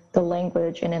in the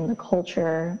language and in the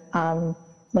culture.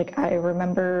 Like I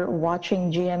remember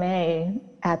watching GMA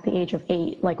at the age of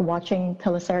 8, like watching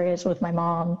teleseries with my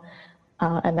mom,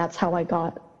 and that's how I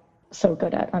got so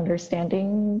good at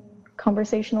understanding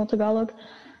conversational Tagalog,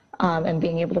 and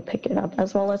being able to pick it up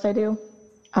as well as I do.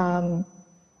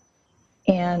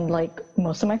 And like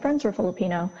most of my friends were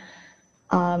Filipino,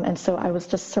 and so I was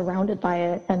just surrounded by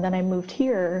it. And then I moved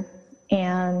here,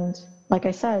 and like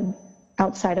I said,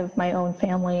 outside of my own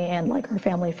family and like our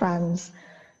family friends,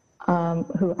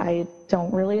 who I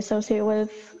don't really associate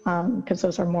with, because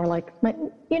those are more like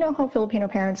you know how Filipino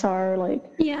parents are, like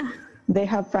Yeah. they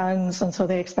have friends, and so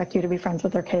they expect you to be friends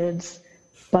with their kids.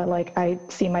 But like I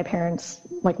see my parents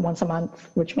like once a month,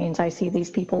 which means I see these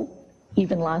people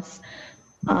even less.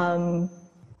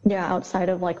 Yeah, outside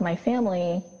of like my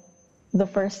family, the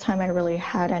first time I really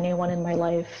had anyone in my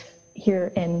life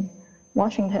here in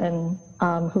Washington,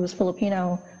 who was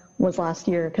Filipino, was last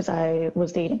year, because I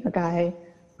was dating a guy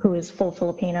who is full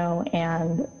Filipino,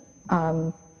 and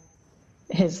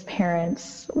his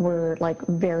parents were like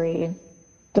very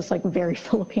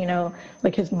Filipino.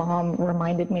 Like his mom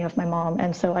reminded me of my mom,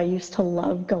 and so I used to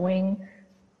love going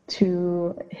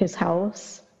to his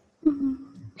house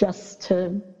just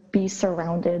to be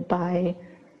surrounded by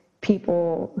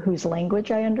people whose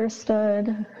language I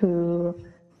understood, who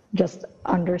just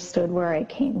understood where I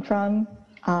came from.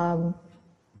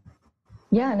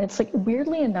 Yeah, and it's like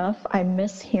weirdly enough, I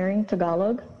miss hearing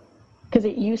Tagalog, because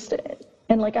it used to,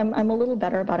 and like I'm a little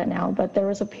better about it now, but there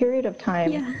was a period of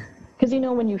time, Yeah. because you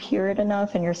know when you hear it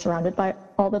enough and you're surrounded by it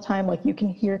all the time, like you can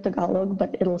hear Tagalog,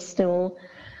 but it'll still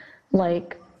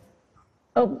like,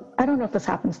 oh, I don't know if this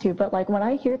happens to you, but like when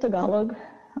I hear Tagalog,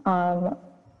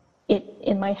 it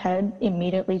in my head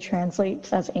immediately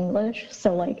translates as English.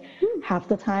 So like half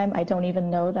the time I don't even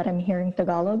know that I'm hearing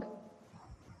Tagalog.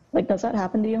 Like, does that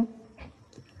happen to you?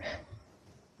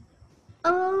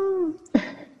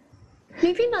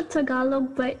 Maybe not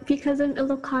Tagalog, but because I'm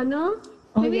Ilocano.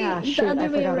 Oh Maybe yeah, the shoot, I other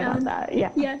way forgot around. about that.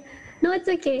 Yeah. Yeah. No, it's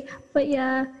okay. But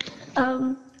yeah,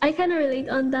 I kind of relate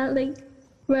on that. Like,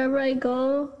 wherever I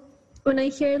go, when I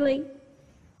hear like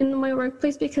in my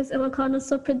workplace, because Ilocano is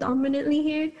so predominantly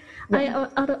here, I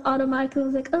automatically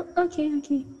was like, oh, okay.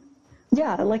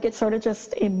 Yeah, like it sort of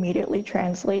just immediately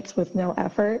translates with no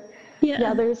effort.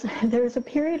 Yeah. There's a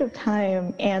period of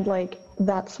time, and like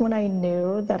that's when I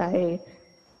knew that I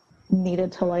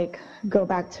needed to like go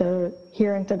back to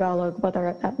hearing Tagalog,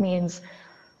 whether that means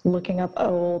looking up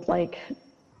old like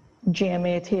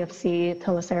GMA, TFC,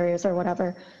 teleseries or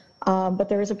whatever. But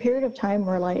there was a period of time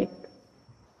where like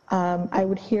I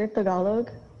would hear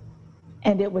Tagalog,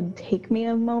 and it would take me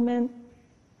a moment,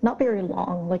 not very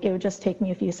long, like it would just take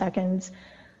me a few seconds,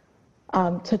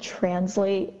 to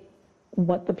translate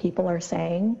what the people are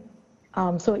saying.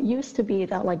 So it used to be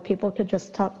that like people could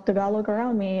just talk Tagalog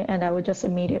around me, and I would just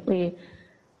immediately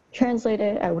translate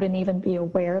it. I wouldn't even be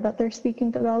aware that they're speaking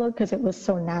Tagalog, because it was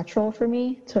so natural for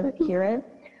me to hear it.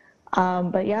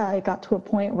 But yeah, I got to a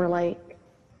point where like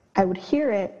I would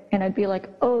hear it and I'd be like,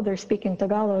 oh, they're speaking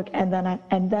Tagalog, and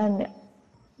then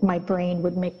my brain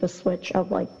would make the switch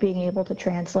of like being able to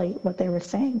translate what they were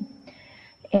saying.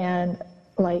 And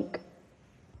like,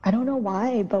 I don't know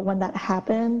why, but when that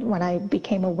happened, when I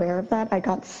became aware of that, I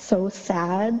got so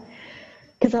sad,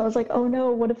 because I was like, oh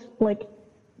no, what if like,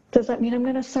 does that mean I'm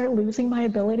gonna start losing my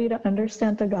ability to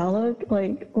understand Tagalog?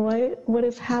 Like, what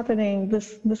is happening?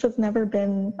 This has never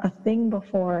been a thing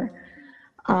before.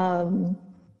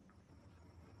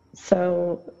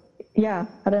 So yeah,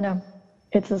 I don't know.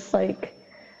 It's just like,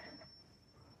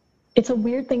 it's a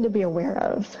weird thing to be aware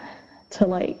of, to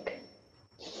like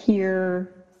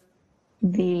hear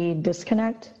the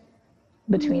disconnect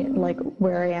between like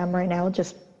where I am right now,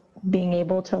 just being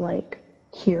able to like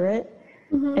hear it,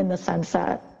 in the sense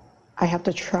that I have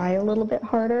to try a little bit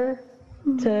harder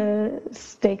to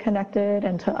stay connected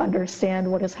and to understand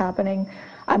what is happening.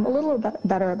 I'm a little bit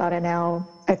better about it now,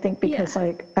 I think, because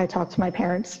like I talk to my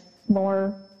parents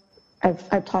more.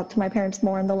 I've talked to my parents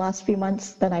more in the last few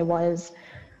months than I was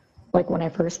like when I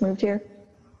first moved here.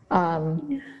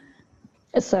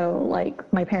 So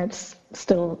like my parents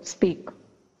still speak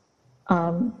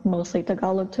mostly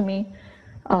Tagalog to me,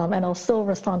 and I'll still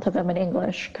respond to them in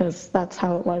English, because that's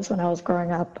how it was when I was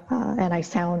growing up, and I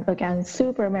sound, again,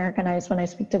 super Americanized when I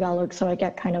speak Tagalog, so I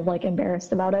get kind of like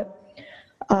embarrassed about it.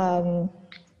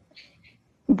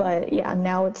 But yeah,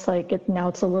 now it's like now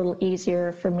it's a little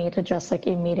easier for me to just like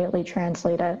immediately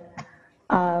translate it.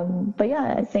 But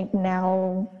yeah, I think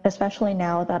now, especially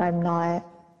now that I'm not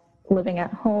living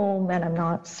at home and I'm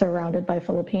not surrounded by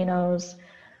Filipinos,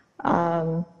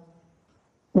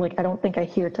 like I don't think I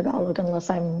hear Tagalog unless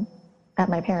I'm at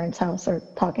my parents' house or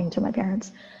talking to my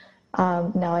parents.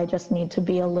 Now I just need to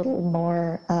be a little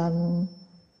more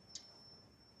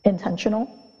intentional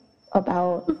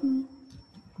about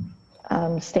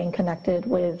staying connected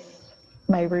with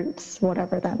my roots,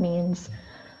 whatever that means.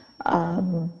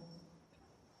 And,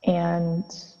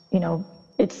 you know,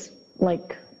 it's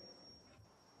like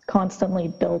constantly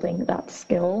building that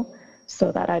skill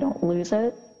so that I don't lose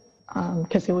it,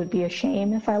 because it would be a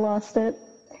shame if I lost it.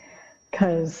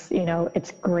 Because, you know,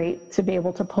 it's great to be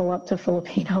able to pull up to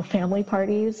Filipino family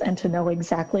parties and to know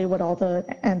exactly what all the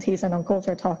aunties and uncles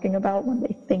are talking about when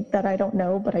they think that I don't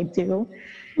know, but I do.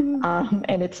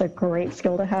 And it's a great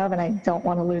skill to have, and I don't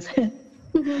want to lose it.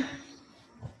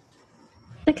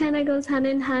 It kind of goes hand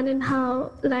in hand in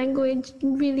how language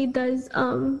really does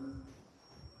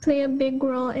play a big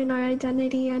role in our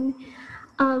identity. And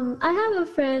I have a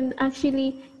friend,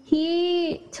 actually,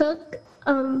 he took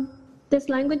this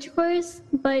language course,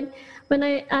 but when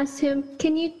I asked him,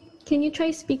 can you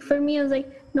try speak for me? I was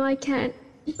like, no, I can't.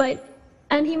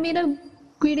 And he made a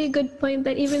really good point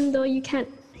that even though he can't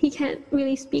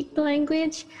really speak the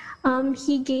language,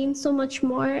 he gained so much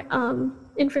more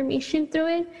information through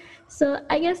it. So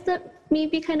I guess that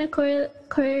maybe kind of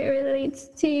correlates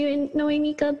to you in knowing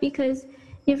Mika, because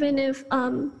even if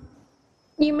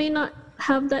you may not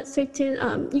have that certain,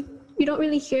 you don't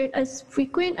really hear it as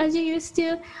frequent as you used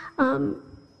to,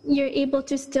 you're able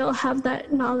to still have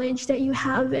that knowledge that you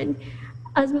have. And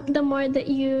as the more that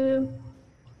you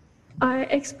are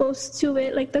exposed to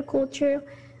it, like the culture,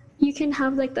 you can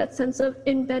have like that sense of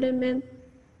embedment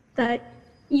that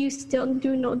you still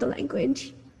do know the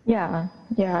language. Yeah,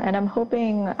 and I'm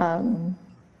hoping,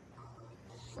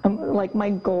 like my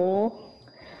goal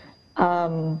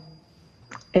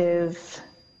is,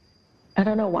 I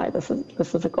don't know why this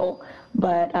is a goal,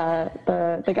 but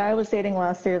the guy I was dating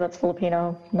last year that's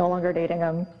Filipino, no longer dating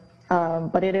him,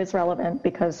 but it is relevant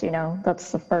because, you know,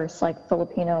 that's the first like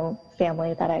Filipino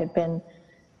family that I've been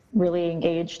really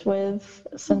engaged with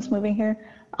since moving here.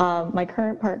 My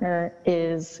current partner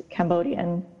is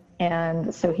Cambodian,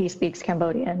 and so he speaks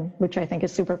Cambodian, which I think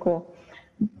is super cool.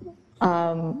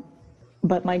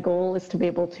 But my goal is to be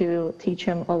able to teach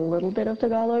him a little bit of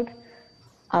Tagalog,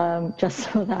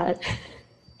 just so that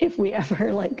if we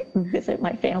ever like visit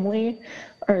my family,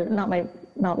 or not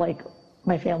like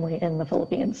my family in the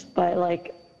Philippines, but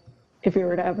like if we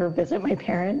were to ever visit my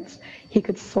parents, he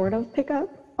could sort of pick up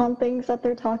on things that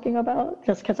they're talking about,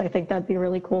 just because I think that'd be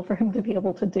really cool for him to be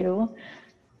able to do.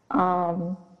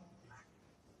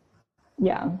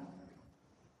 Yeah.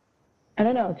 I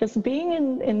don't know, just being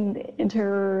in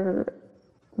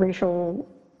interracial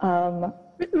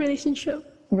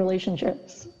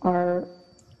relationships are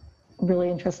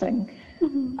really interesting.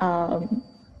 But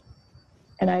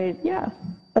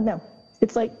no,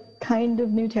 it's like kind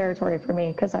of new territory for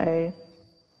me because I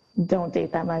don't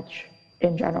date that much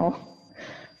in general,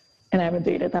 and I haven't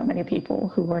dated that many people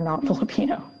who were not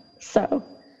Filipino. So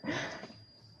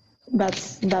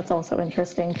that's also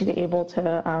interesting to be able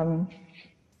to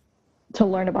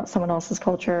learn about someone else's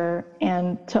culture,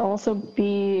 and to also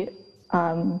be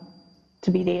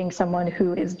dating someone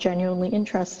who is genuinely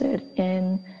interested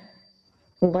in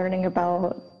learning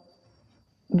about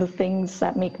the things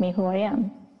that make me who I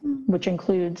am, which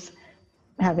includes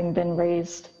having been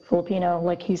raised Filipino.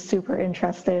 Like, he's super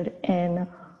interested in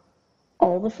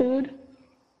all the food,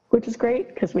 which is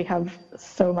great because we have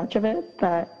so much of it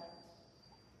that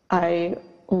I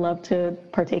love to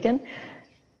partake in.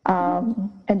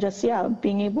 And just,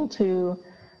 being able to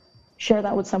share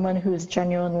that with someone who's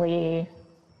genuinely,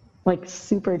 like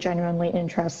super genuinely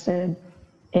interested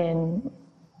in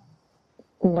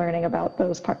learning about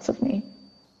those parts of me.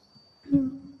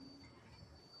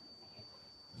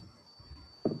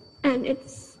 And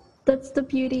that's the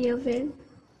beauty of it.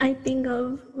 I think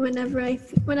of whenever I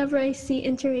see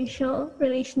interracial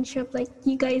relationship, like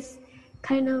you guys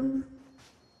kind of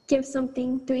give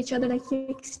something to each other, like you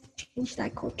exchange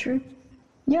that culture.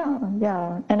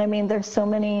 Yeah. And I mean, there's so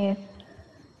many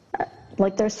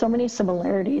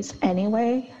similarities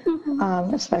anyway,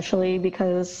 especially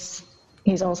because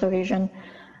he's also Asian.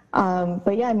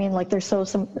 But yeah, I mean, like there's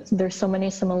so many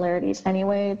similarities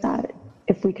anyway that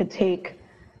if we could take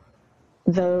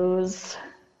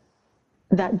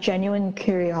that genuine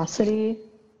curiosity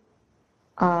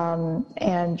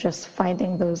and just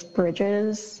finding those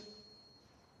bridges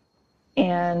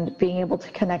and being able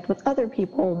to connect with other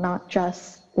people, not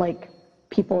just like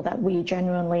people that we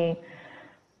genuinely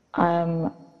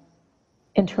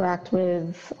interact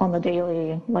with on the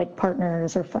daily, like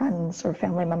partners or friends or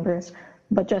family members,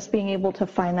 but just being able to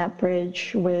find that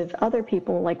bridge with other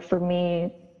people. Like for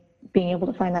me, being able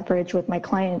to find that bridge with my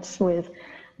clients, with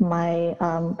my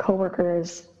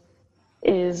coworkers,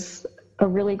 is a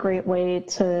really great way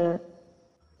to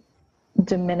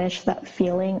diminish that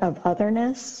feeling of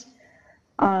otherness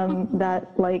that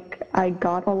like I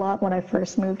got a lot when I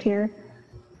first moved here,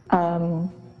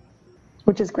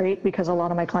 which is great because a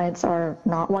lot of my clients are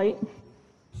not white.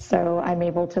 So I'm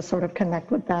able to sort of connect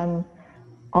with them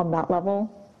on that level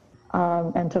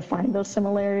and to find those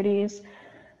similarities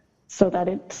so that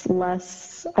it's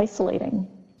less isolating.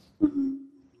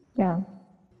 Yeah.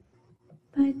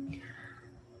 But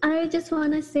I just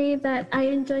want to say that I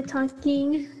enjoy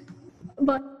talking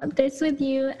about this with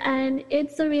you, and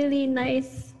it's a really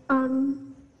nice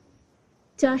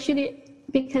to actually,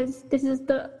 because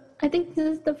I think this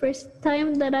is the first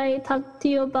time that I talked to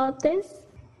you about this.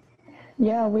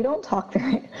 Yeah, we haven't talked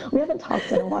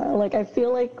in a while. Like I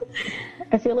feel like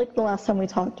the last time we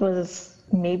talked was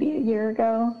maybe a year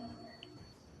ago.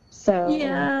 So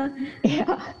yeah.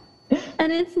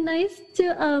 And it's nice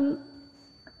to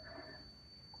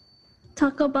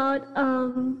talk about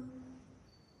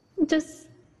just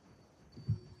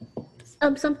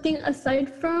something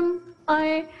aside from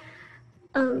our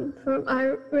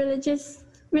religious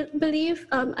belief.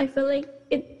 I feel like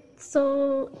it's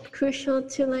so crucial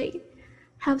to like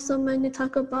have someone to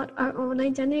talk about our own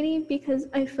identity, because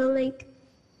I feel like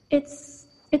it's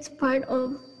part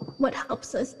of what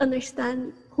helps us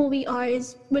understand who we are,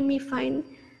 is when we find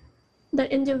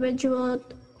that individual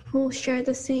who share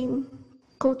the same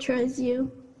culture as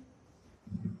you.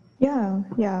 Yeah.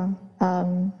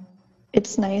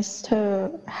 It's nice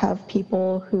to have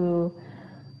people who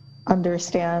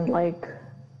understand like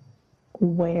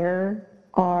where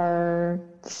our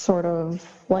sort of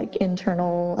like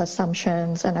internal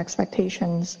assumptions and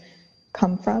expectations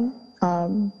come from.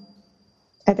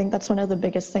 I think that's one of the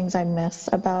biggest things I miss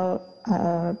about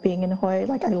being in Hawaii.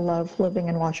 Like I love living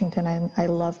in Washington and I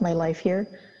love my life here.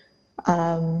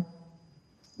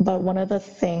 But one of the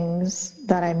things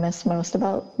that I miss most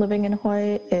about living in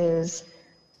Hawaii is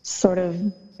sort of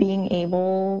being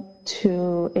able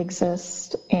to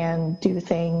exist and do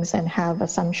things and have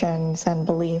assumptions and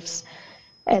beliefs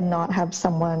and not have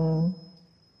someone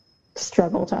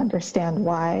struggle to understand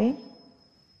why.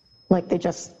 Like they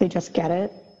just get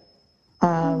it.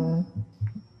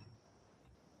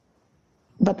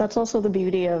 But that's also the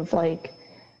beauty of like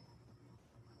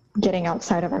getting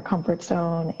outside of our comfort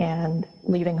zone and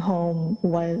leaving home,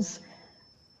 was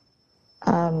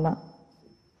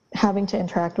having to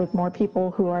interact with more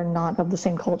people who are not of the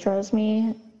same culture as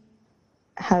me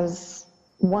has,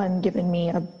 one, given me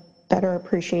a better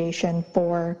appreciation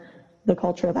for the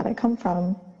culture that I come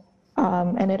from.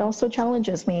 And it also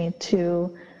challenges me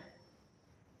to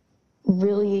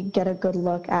really get a good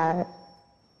look at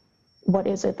what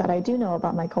is it that I do know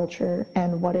about my culture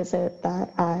and what is it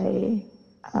that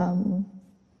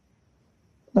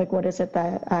what is it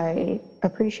that I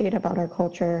appreciate about our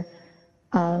culture,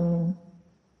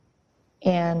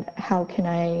 and how can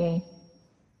I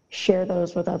share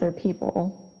those with other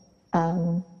people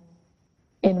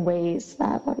in ways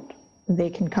that like they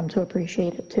can come to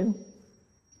appreciate it too.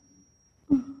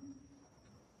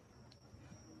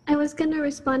 I was gonna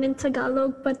respond in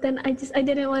Tagalog, but then I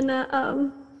didn't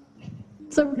wanna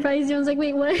surprise you. I was like,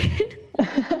 wait, what?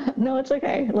 No, it's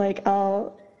okay. Like I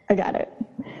got it.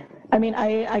 I mean,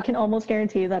 I can almost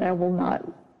guarantee that I will not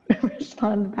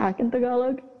respond back in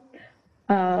Tagalog.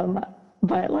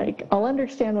 But like, I'll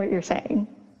understand what you're saying.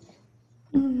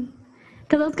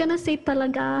 Because I was gonna say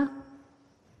talaga.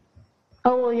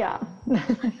 Oh, well, yeah.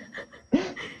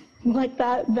 Like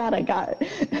that I got.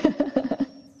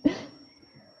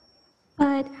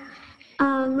 But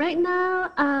right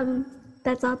now,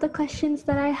 that's all the questions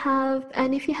that I have.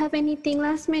 And if you have anything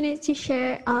last minute to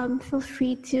share, feel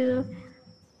free to.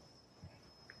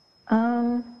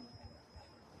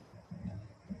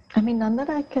 I mean, none that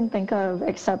I can think of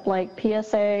except like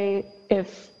PSA,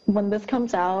 when this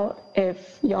comes out,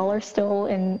 if y'all are still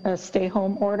in a stay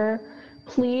home order,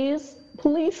 please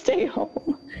stay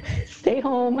home. Stay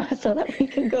home so that we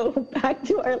can go back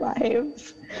to our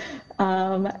lives.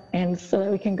 And so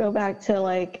that we can go back to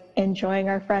like enjoying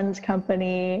our friends'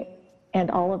 company and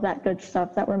all of that good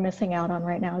stuff that we're missing out on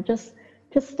right now. Just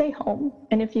stay home.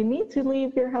 And if you need to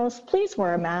leave your house, please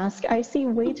wear a mask. I see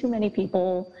way too many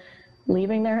people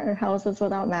leaving their houses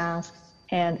without masks,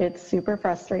 and it's super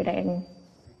frustrating.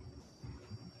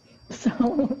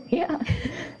 So yeah,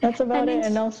 that's about it.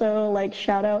 And also like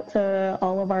shout out to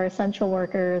all of our essential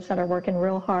workers that are working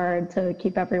real hard to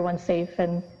keep everyone safe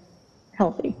and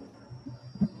healthy.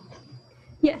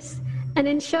 Yes. And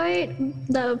in short,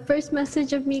 the first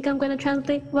message of Mika, I'm going to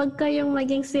translate, wag kayong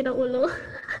maging sira ulo.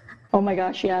 Oh my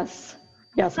gosh, yes.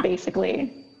 Yes,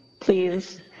 basically.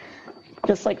 Please.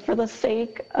 just like for the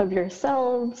sake of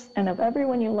yourselves and of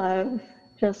everyone you love,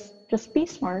 just be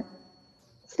smart.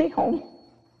 Stay home.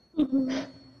 Mm-hmm.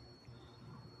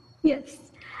 Yes.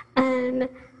 And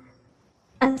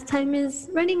as time is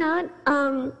running out,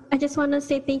 I just want to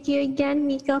say thank you again,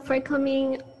 Mika, for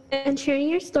coming and sharing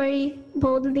your story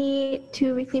boldly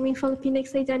to reclaiming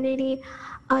Filipinx identity.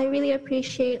 I really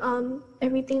appreciate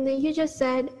everything that you just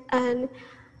said, and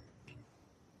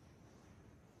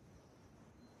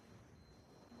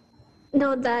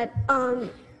know that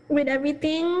with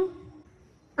everything,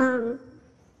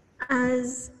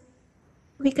 as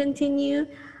we continue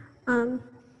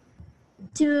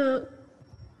to,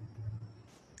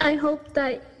 I hope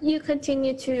that you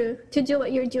continue to do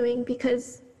what you're doing,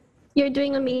 because you're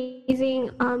doing amazing.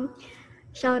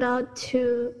 Shout out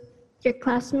to your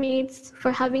classmates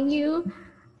for having you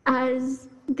as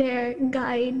their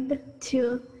guide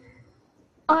to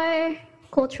our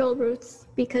cultural roots,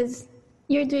 because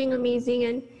you're doing amazing.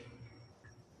 And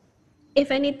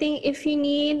if anything, if you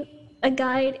need a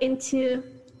guide into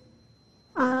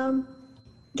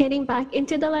getting back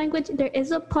into the language, there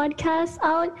is a podcast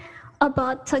out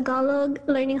about Tagalog,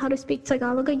 learning how to speak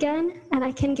Tagalog again, and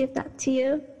I can give that to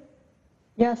you.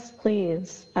 Yes,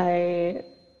 please. I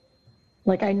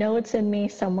know it's in me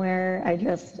somewhere. I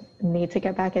just need to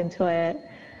get back into it.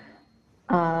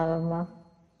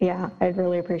 Yeah, I'd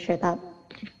really appreciate that.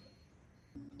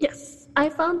 Yes, I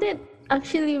found it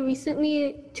actually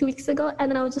recently, 2 weeks ago,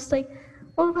 and then I was just like,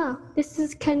 oh wow,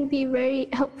 can be very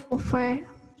helpful for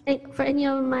any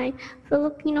of my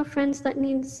Filipino friends that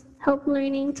needs help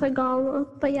learning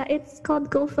Tagalog. But yeah, it's called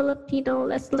Go Filipino,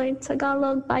 Let's Learn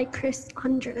Tagalog by Chris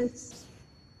Andres.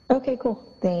 Okay, cool.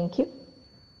 Thank you.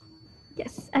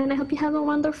 Yes, and I hope you have a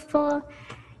wonderful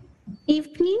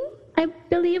evening, I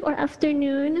believe, or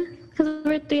afternoon, because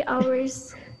we're 3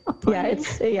 hours apart.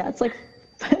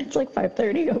 It's like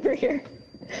 5:30 over here.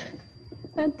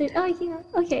 Oh yeah,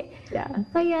 okay. Yeah.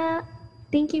 But yeah,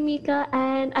 thank you, Mika,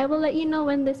 and I will let you know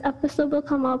when this episode will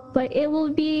come up, but it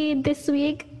will be this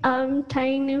week. I'm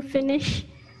trying to finish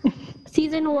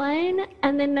season 1,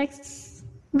 and then next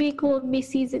week will be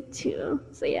season 2.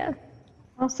 So yeah.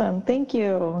 Awesome. Thank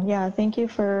you. Yeah, thank you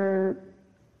for,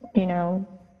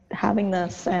 having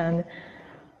this and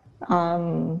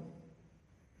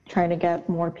trying to get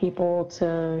more people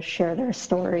to share their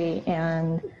story.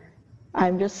 And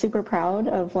I'm just super proud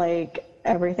of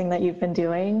everything that you've been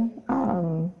doing.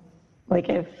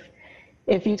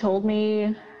 If you told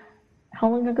me, how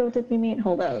long ago did we meet?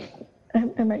 Hold up.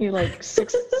 I met you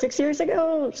six years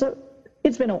ago. So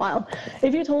it's been a while.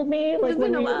 If you told me it's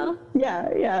been a while. Yeah.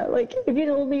 If you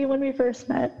told me when we first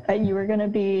met that you were gonna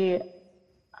be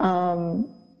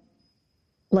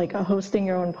hosting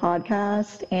your own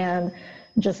podcast and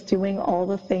just doing all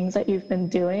the things that you've been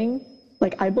doing,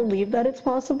 I believe that it's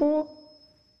possible,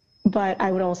 but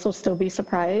I would also still be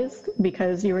surprised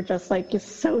because you were just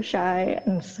so shy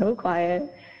and so quiet.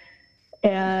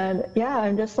 And yeah,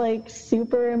 I'm just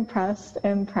super impressed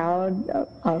and proud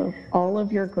of all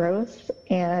of your growth,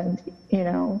 and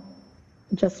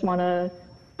just want to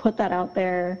put that out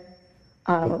there.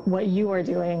 What you are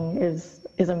doing is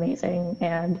amazing,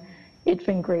 and it's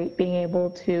been great being able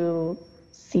to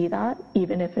see that,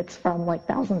 even if it's from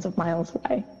thousands of miles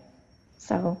away.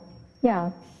 So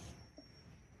yeah.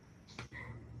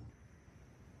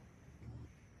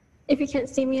 If you can't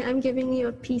see me, I'm giving you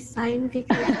a peace sign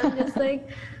because I'm just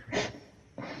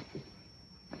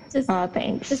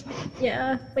thanks.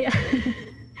 Yeah. But yeah.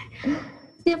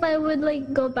 See, if I would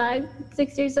go back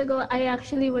 6 years ago, I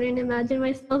actually wouldn't imagine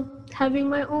myself having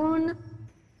my own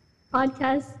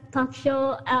podcast talk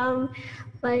show.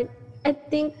 But I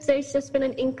think there's just been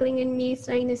an inkling in me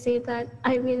starting to say that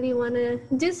I really want to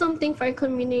do something for our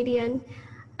community. And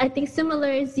I think similar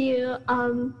as you,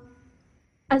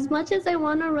 as much as I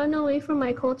want to run away from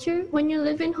my culture, when you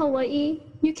live in Hawaii,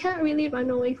 you can't really run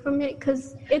away from it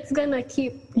because it's gonna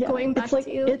keep going back to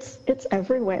you. It's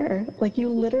everywhere. You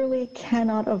literally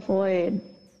cannot avoid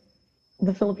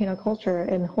the Filipino culture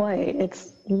in Hawaii.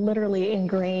 It's literally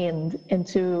ingrained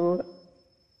into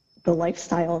the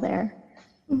lifestyle there.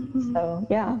 Mm-hmm. So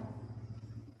yeah.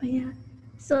 But yeah.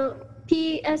 So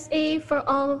PSA for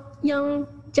all young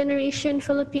generation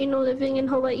Filipino living in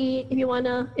Hawaii,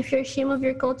 if you're ashamed of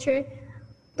your culture,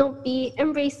 don't be,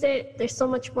 embrace it. There's so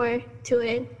much more to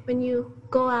it. When you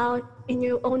go out in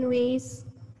your own ways,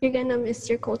 you're gonna miss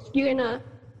your culture. You're gonna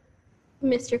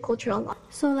miss your culture a lot.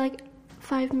 So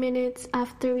 5 minutes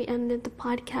after we ended the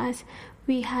podcast,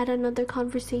 we had another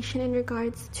conversation in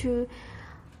regards to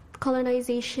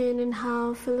colonization and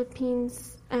how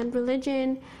Philippines and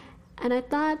religion, and I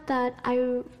thought that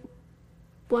I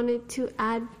wanted to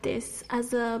add this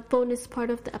as a bonus part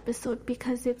of the episode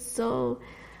because it's so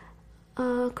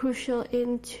crucial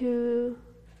into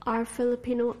our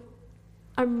Filipino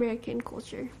American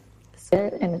culture.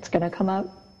 And it's gonna come up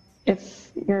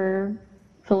if you're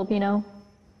Filipino.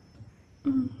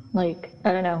 Like,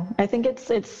 I don't know. I think it's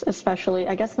especially,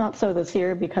 I guess not so this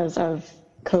year because of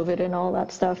COVID and all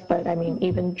that stuff, but I mean,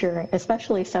 even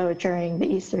especially so during the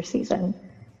Easter season.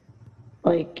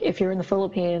 Like, if you're in the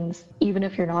Philippines, even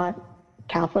if you're not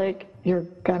Catholic, you're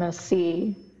gonna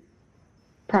see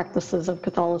practices of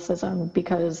Catholicism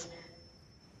because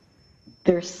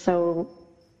they're so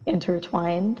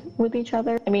intertwined with each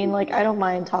other. I mean, like, I don't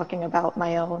mind talking about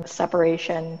my own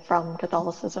separation from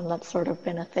Catholicism. That's sort of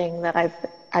been a thing that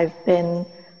I've been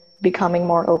becoming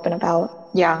more open about.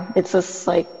 Yeah, it's just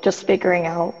like just figuring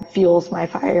out fuels my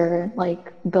fire,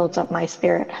 like builds up my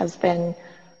spirit, has been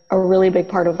a really big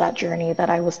part of that journey that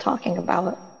I was talking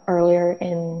about earlier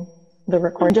in the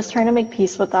recording. Just trying to make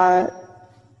peace with that,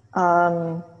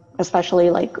 especially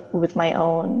like with my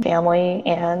own family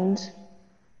and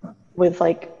with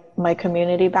like my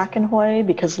community back in Hawaii,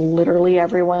 because literally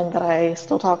everyone that I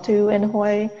still talk to in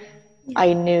Hawaii,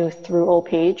 I knew through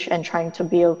OPH, and trying to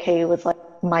be okay with like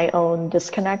my own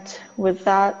disconnect with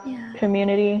that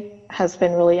community has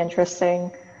been really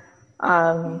interesting.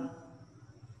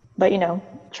 But you know,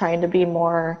 trying to be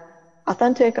more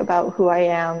authentic about who I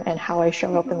am and how I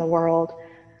show up in the world.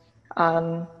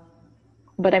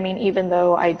 But I mean, even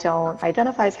though I don't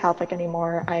identify as Catholic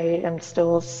anymore, I am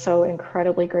still so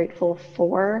incredibly grateful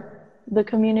for the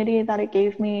community that it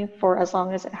gave me for as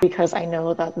long as because I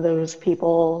know that those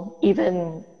people,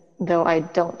 even though I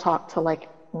don't talk to like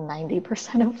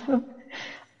 90% of them,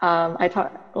 I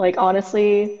talk, like,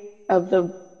 honestly, of the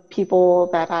people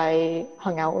that I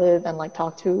hung out with and like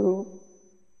talked to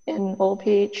in Old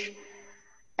Peach,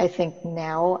 I think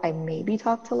now I maybe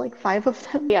talk to like 5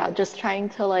 of them. Yeah, just trying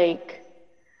to like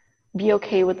be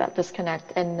okay with that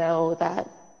disconnect and know that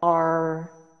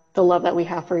the love that we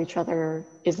have for each other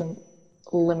isn't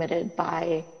limited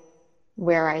by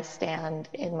where I stand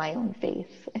in my own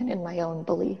faith and in my own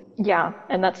belief. Yeah,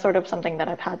 and that's sort of something that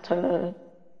I've had to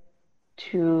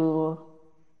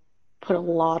put a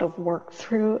lot of work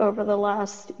through over the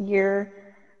last year.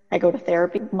 I go to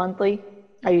therapy monthly.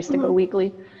 I used to go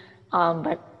weekly,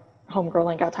 but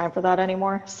homegirl ain't got time for that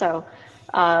anymore. So,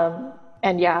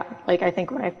 and yeah, like I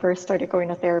think when I first started going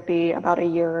to therapy about a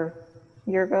year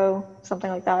ago,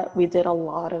 something like that, we did a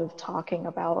lot of talking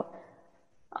about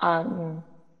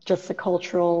just the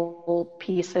cultural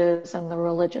pieces and the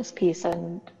religious piece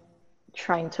and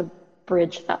trying to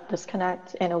bridge that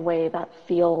disconnect in a way that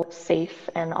feels safe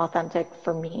and authentic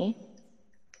for me.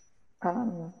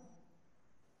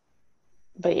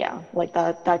 But yeah, like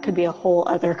that could be a whole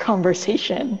other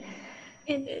conversation.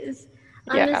 It is.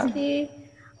 Honestly,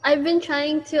 I've been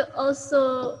trying to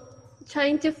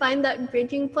find that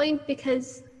bridging point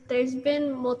because there's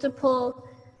been multiple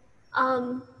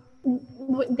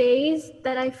days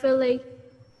that I feel like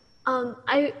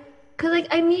cause like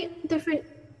I meet different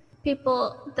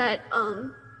people that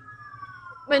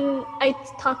when I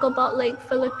talk about like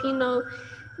Filipino,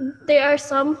 there are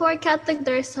some who are Catholic,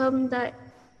 there are some that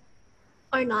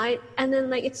are not, and then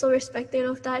like it's so respected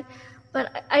of that.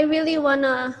 But I really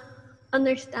wanna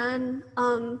understand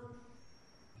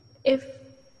if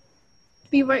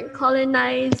we weren't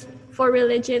colonized for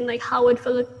religion, like how would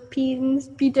Philippines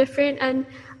be different? And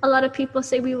a lot of people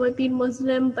say we would be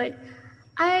Muslim, but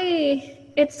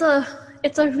it's a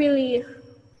really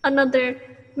another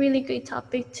really great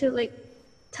topic to like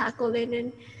tackle in,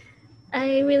 and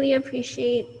I really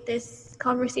appreciate this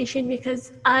conversation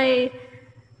because I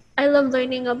love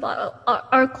learning about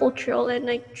our cultural and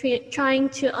like trying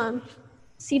to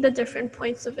see the different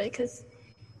points of it because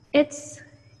it's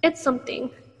something.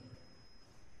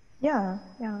 Yeah.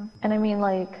 And I mean,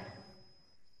 like,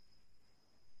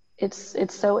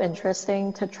 it's so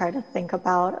interesting to try to think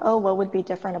about, oh, what would be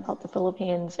different about the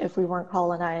Philippines if we weren't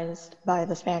colonized by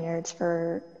the Spaniards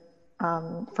for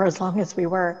as long as we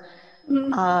were.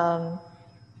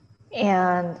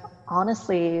 And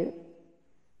honestly,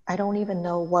 I don't even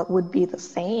know what would be the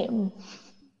same.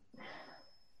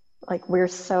 Like,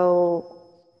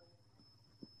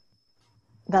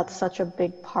 that's such a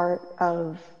big part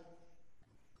of,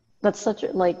 that's such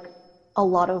like a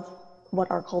lot of what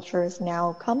our culture is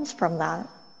now comes from that.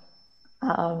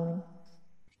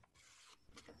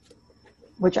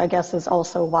 Which I guess is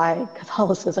also why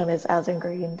Catholicism is as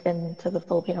ingrained into the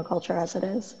Filipino culture as it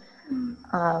is.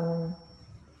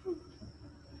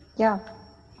 Yeah,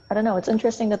 I don't know. It's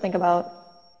interesting to think about,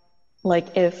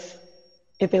 like, if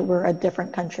it were a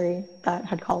different country that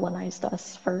had colonized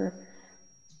us for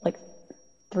like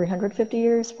 350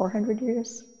 years, 400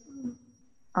 years,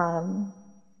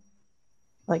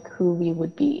 like who we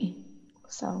would be.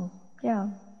 So yeah.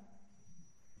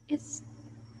 It's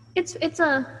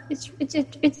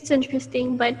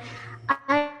interesting, but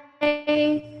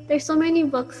there's so many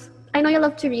books. I know you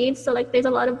love to read, so like there's a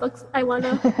lot of books I want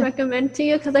to recommend to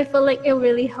you because I feel like it'll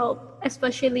really help,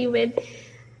 especially with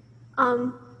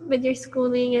your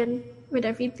schooling and with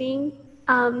everything.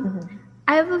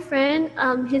 I have a friend.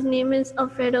 His name is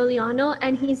Alfredo Liano,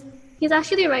 and he's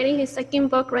actually writing his second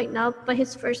book right now. But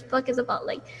his first book is about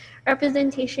like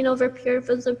representation over pure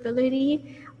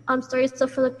visibility. Stories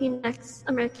of Filipinx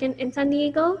American in San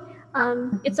Diego.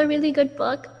 It's a really good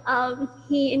book.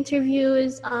 He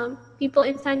interviews people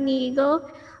in San Diego,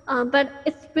 but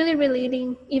it's really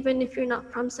relating even if you're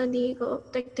not from San Diego,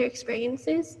 like their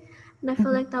experiences. And I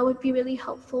feel like that would be really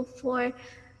helpful for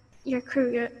your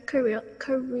career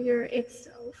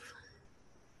itself.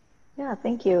 Yeah,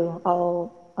 thank you.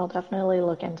 I'll definitely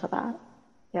look into that.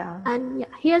 Yeah. And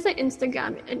yeah, he has an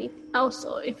Instagram, and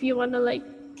also if you want to like,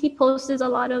 he posts a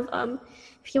lot of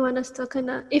if you want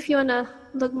to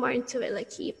look more into it,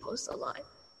 like he posts a lot.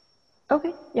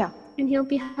 Okay, yeah. And he'll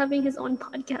be having his own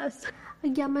podcast.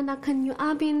 Agyaman na kanyo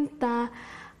abin ta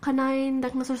kanain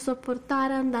dak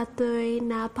nasusuportaran datoy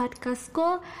na podcast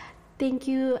ko. Thank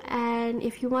you, and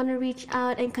if you want to reach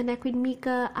out and connect with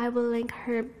Mika, I will link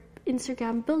her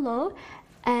Instagram below.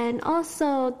 And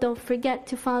also, don't forget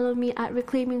to follow me at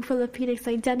Reclaiming Filipinx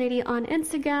Identity on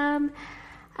Instagram.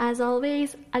 As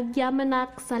always,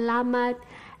 agyamanak, salamat,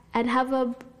 and have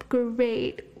a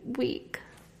great week.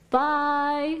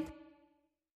 Bye!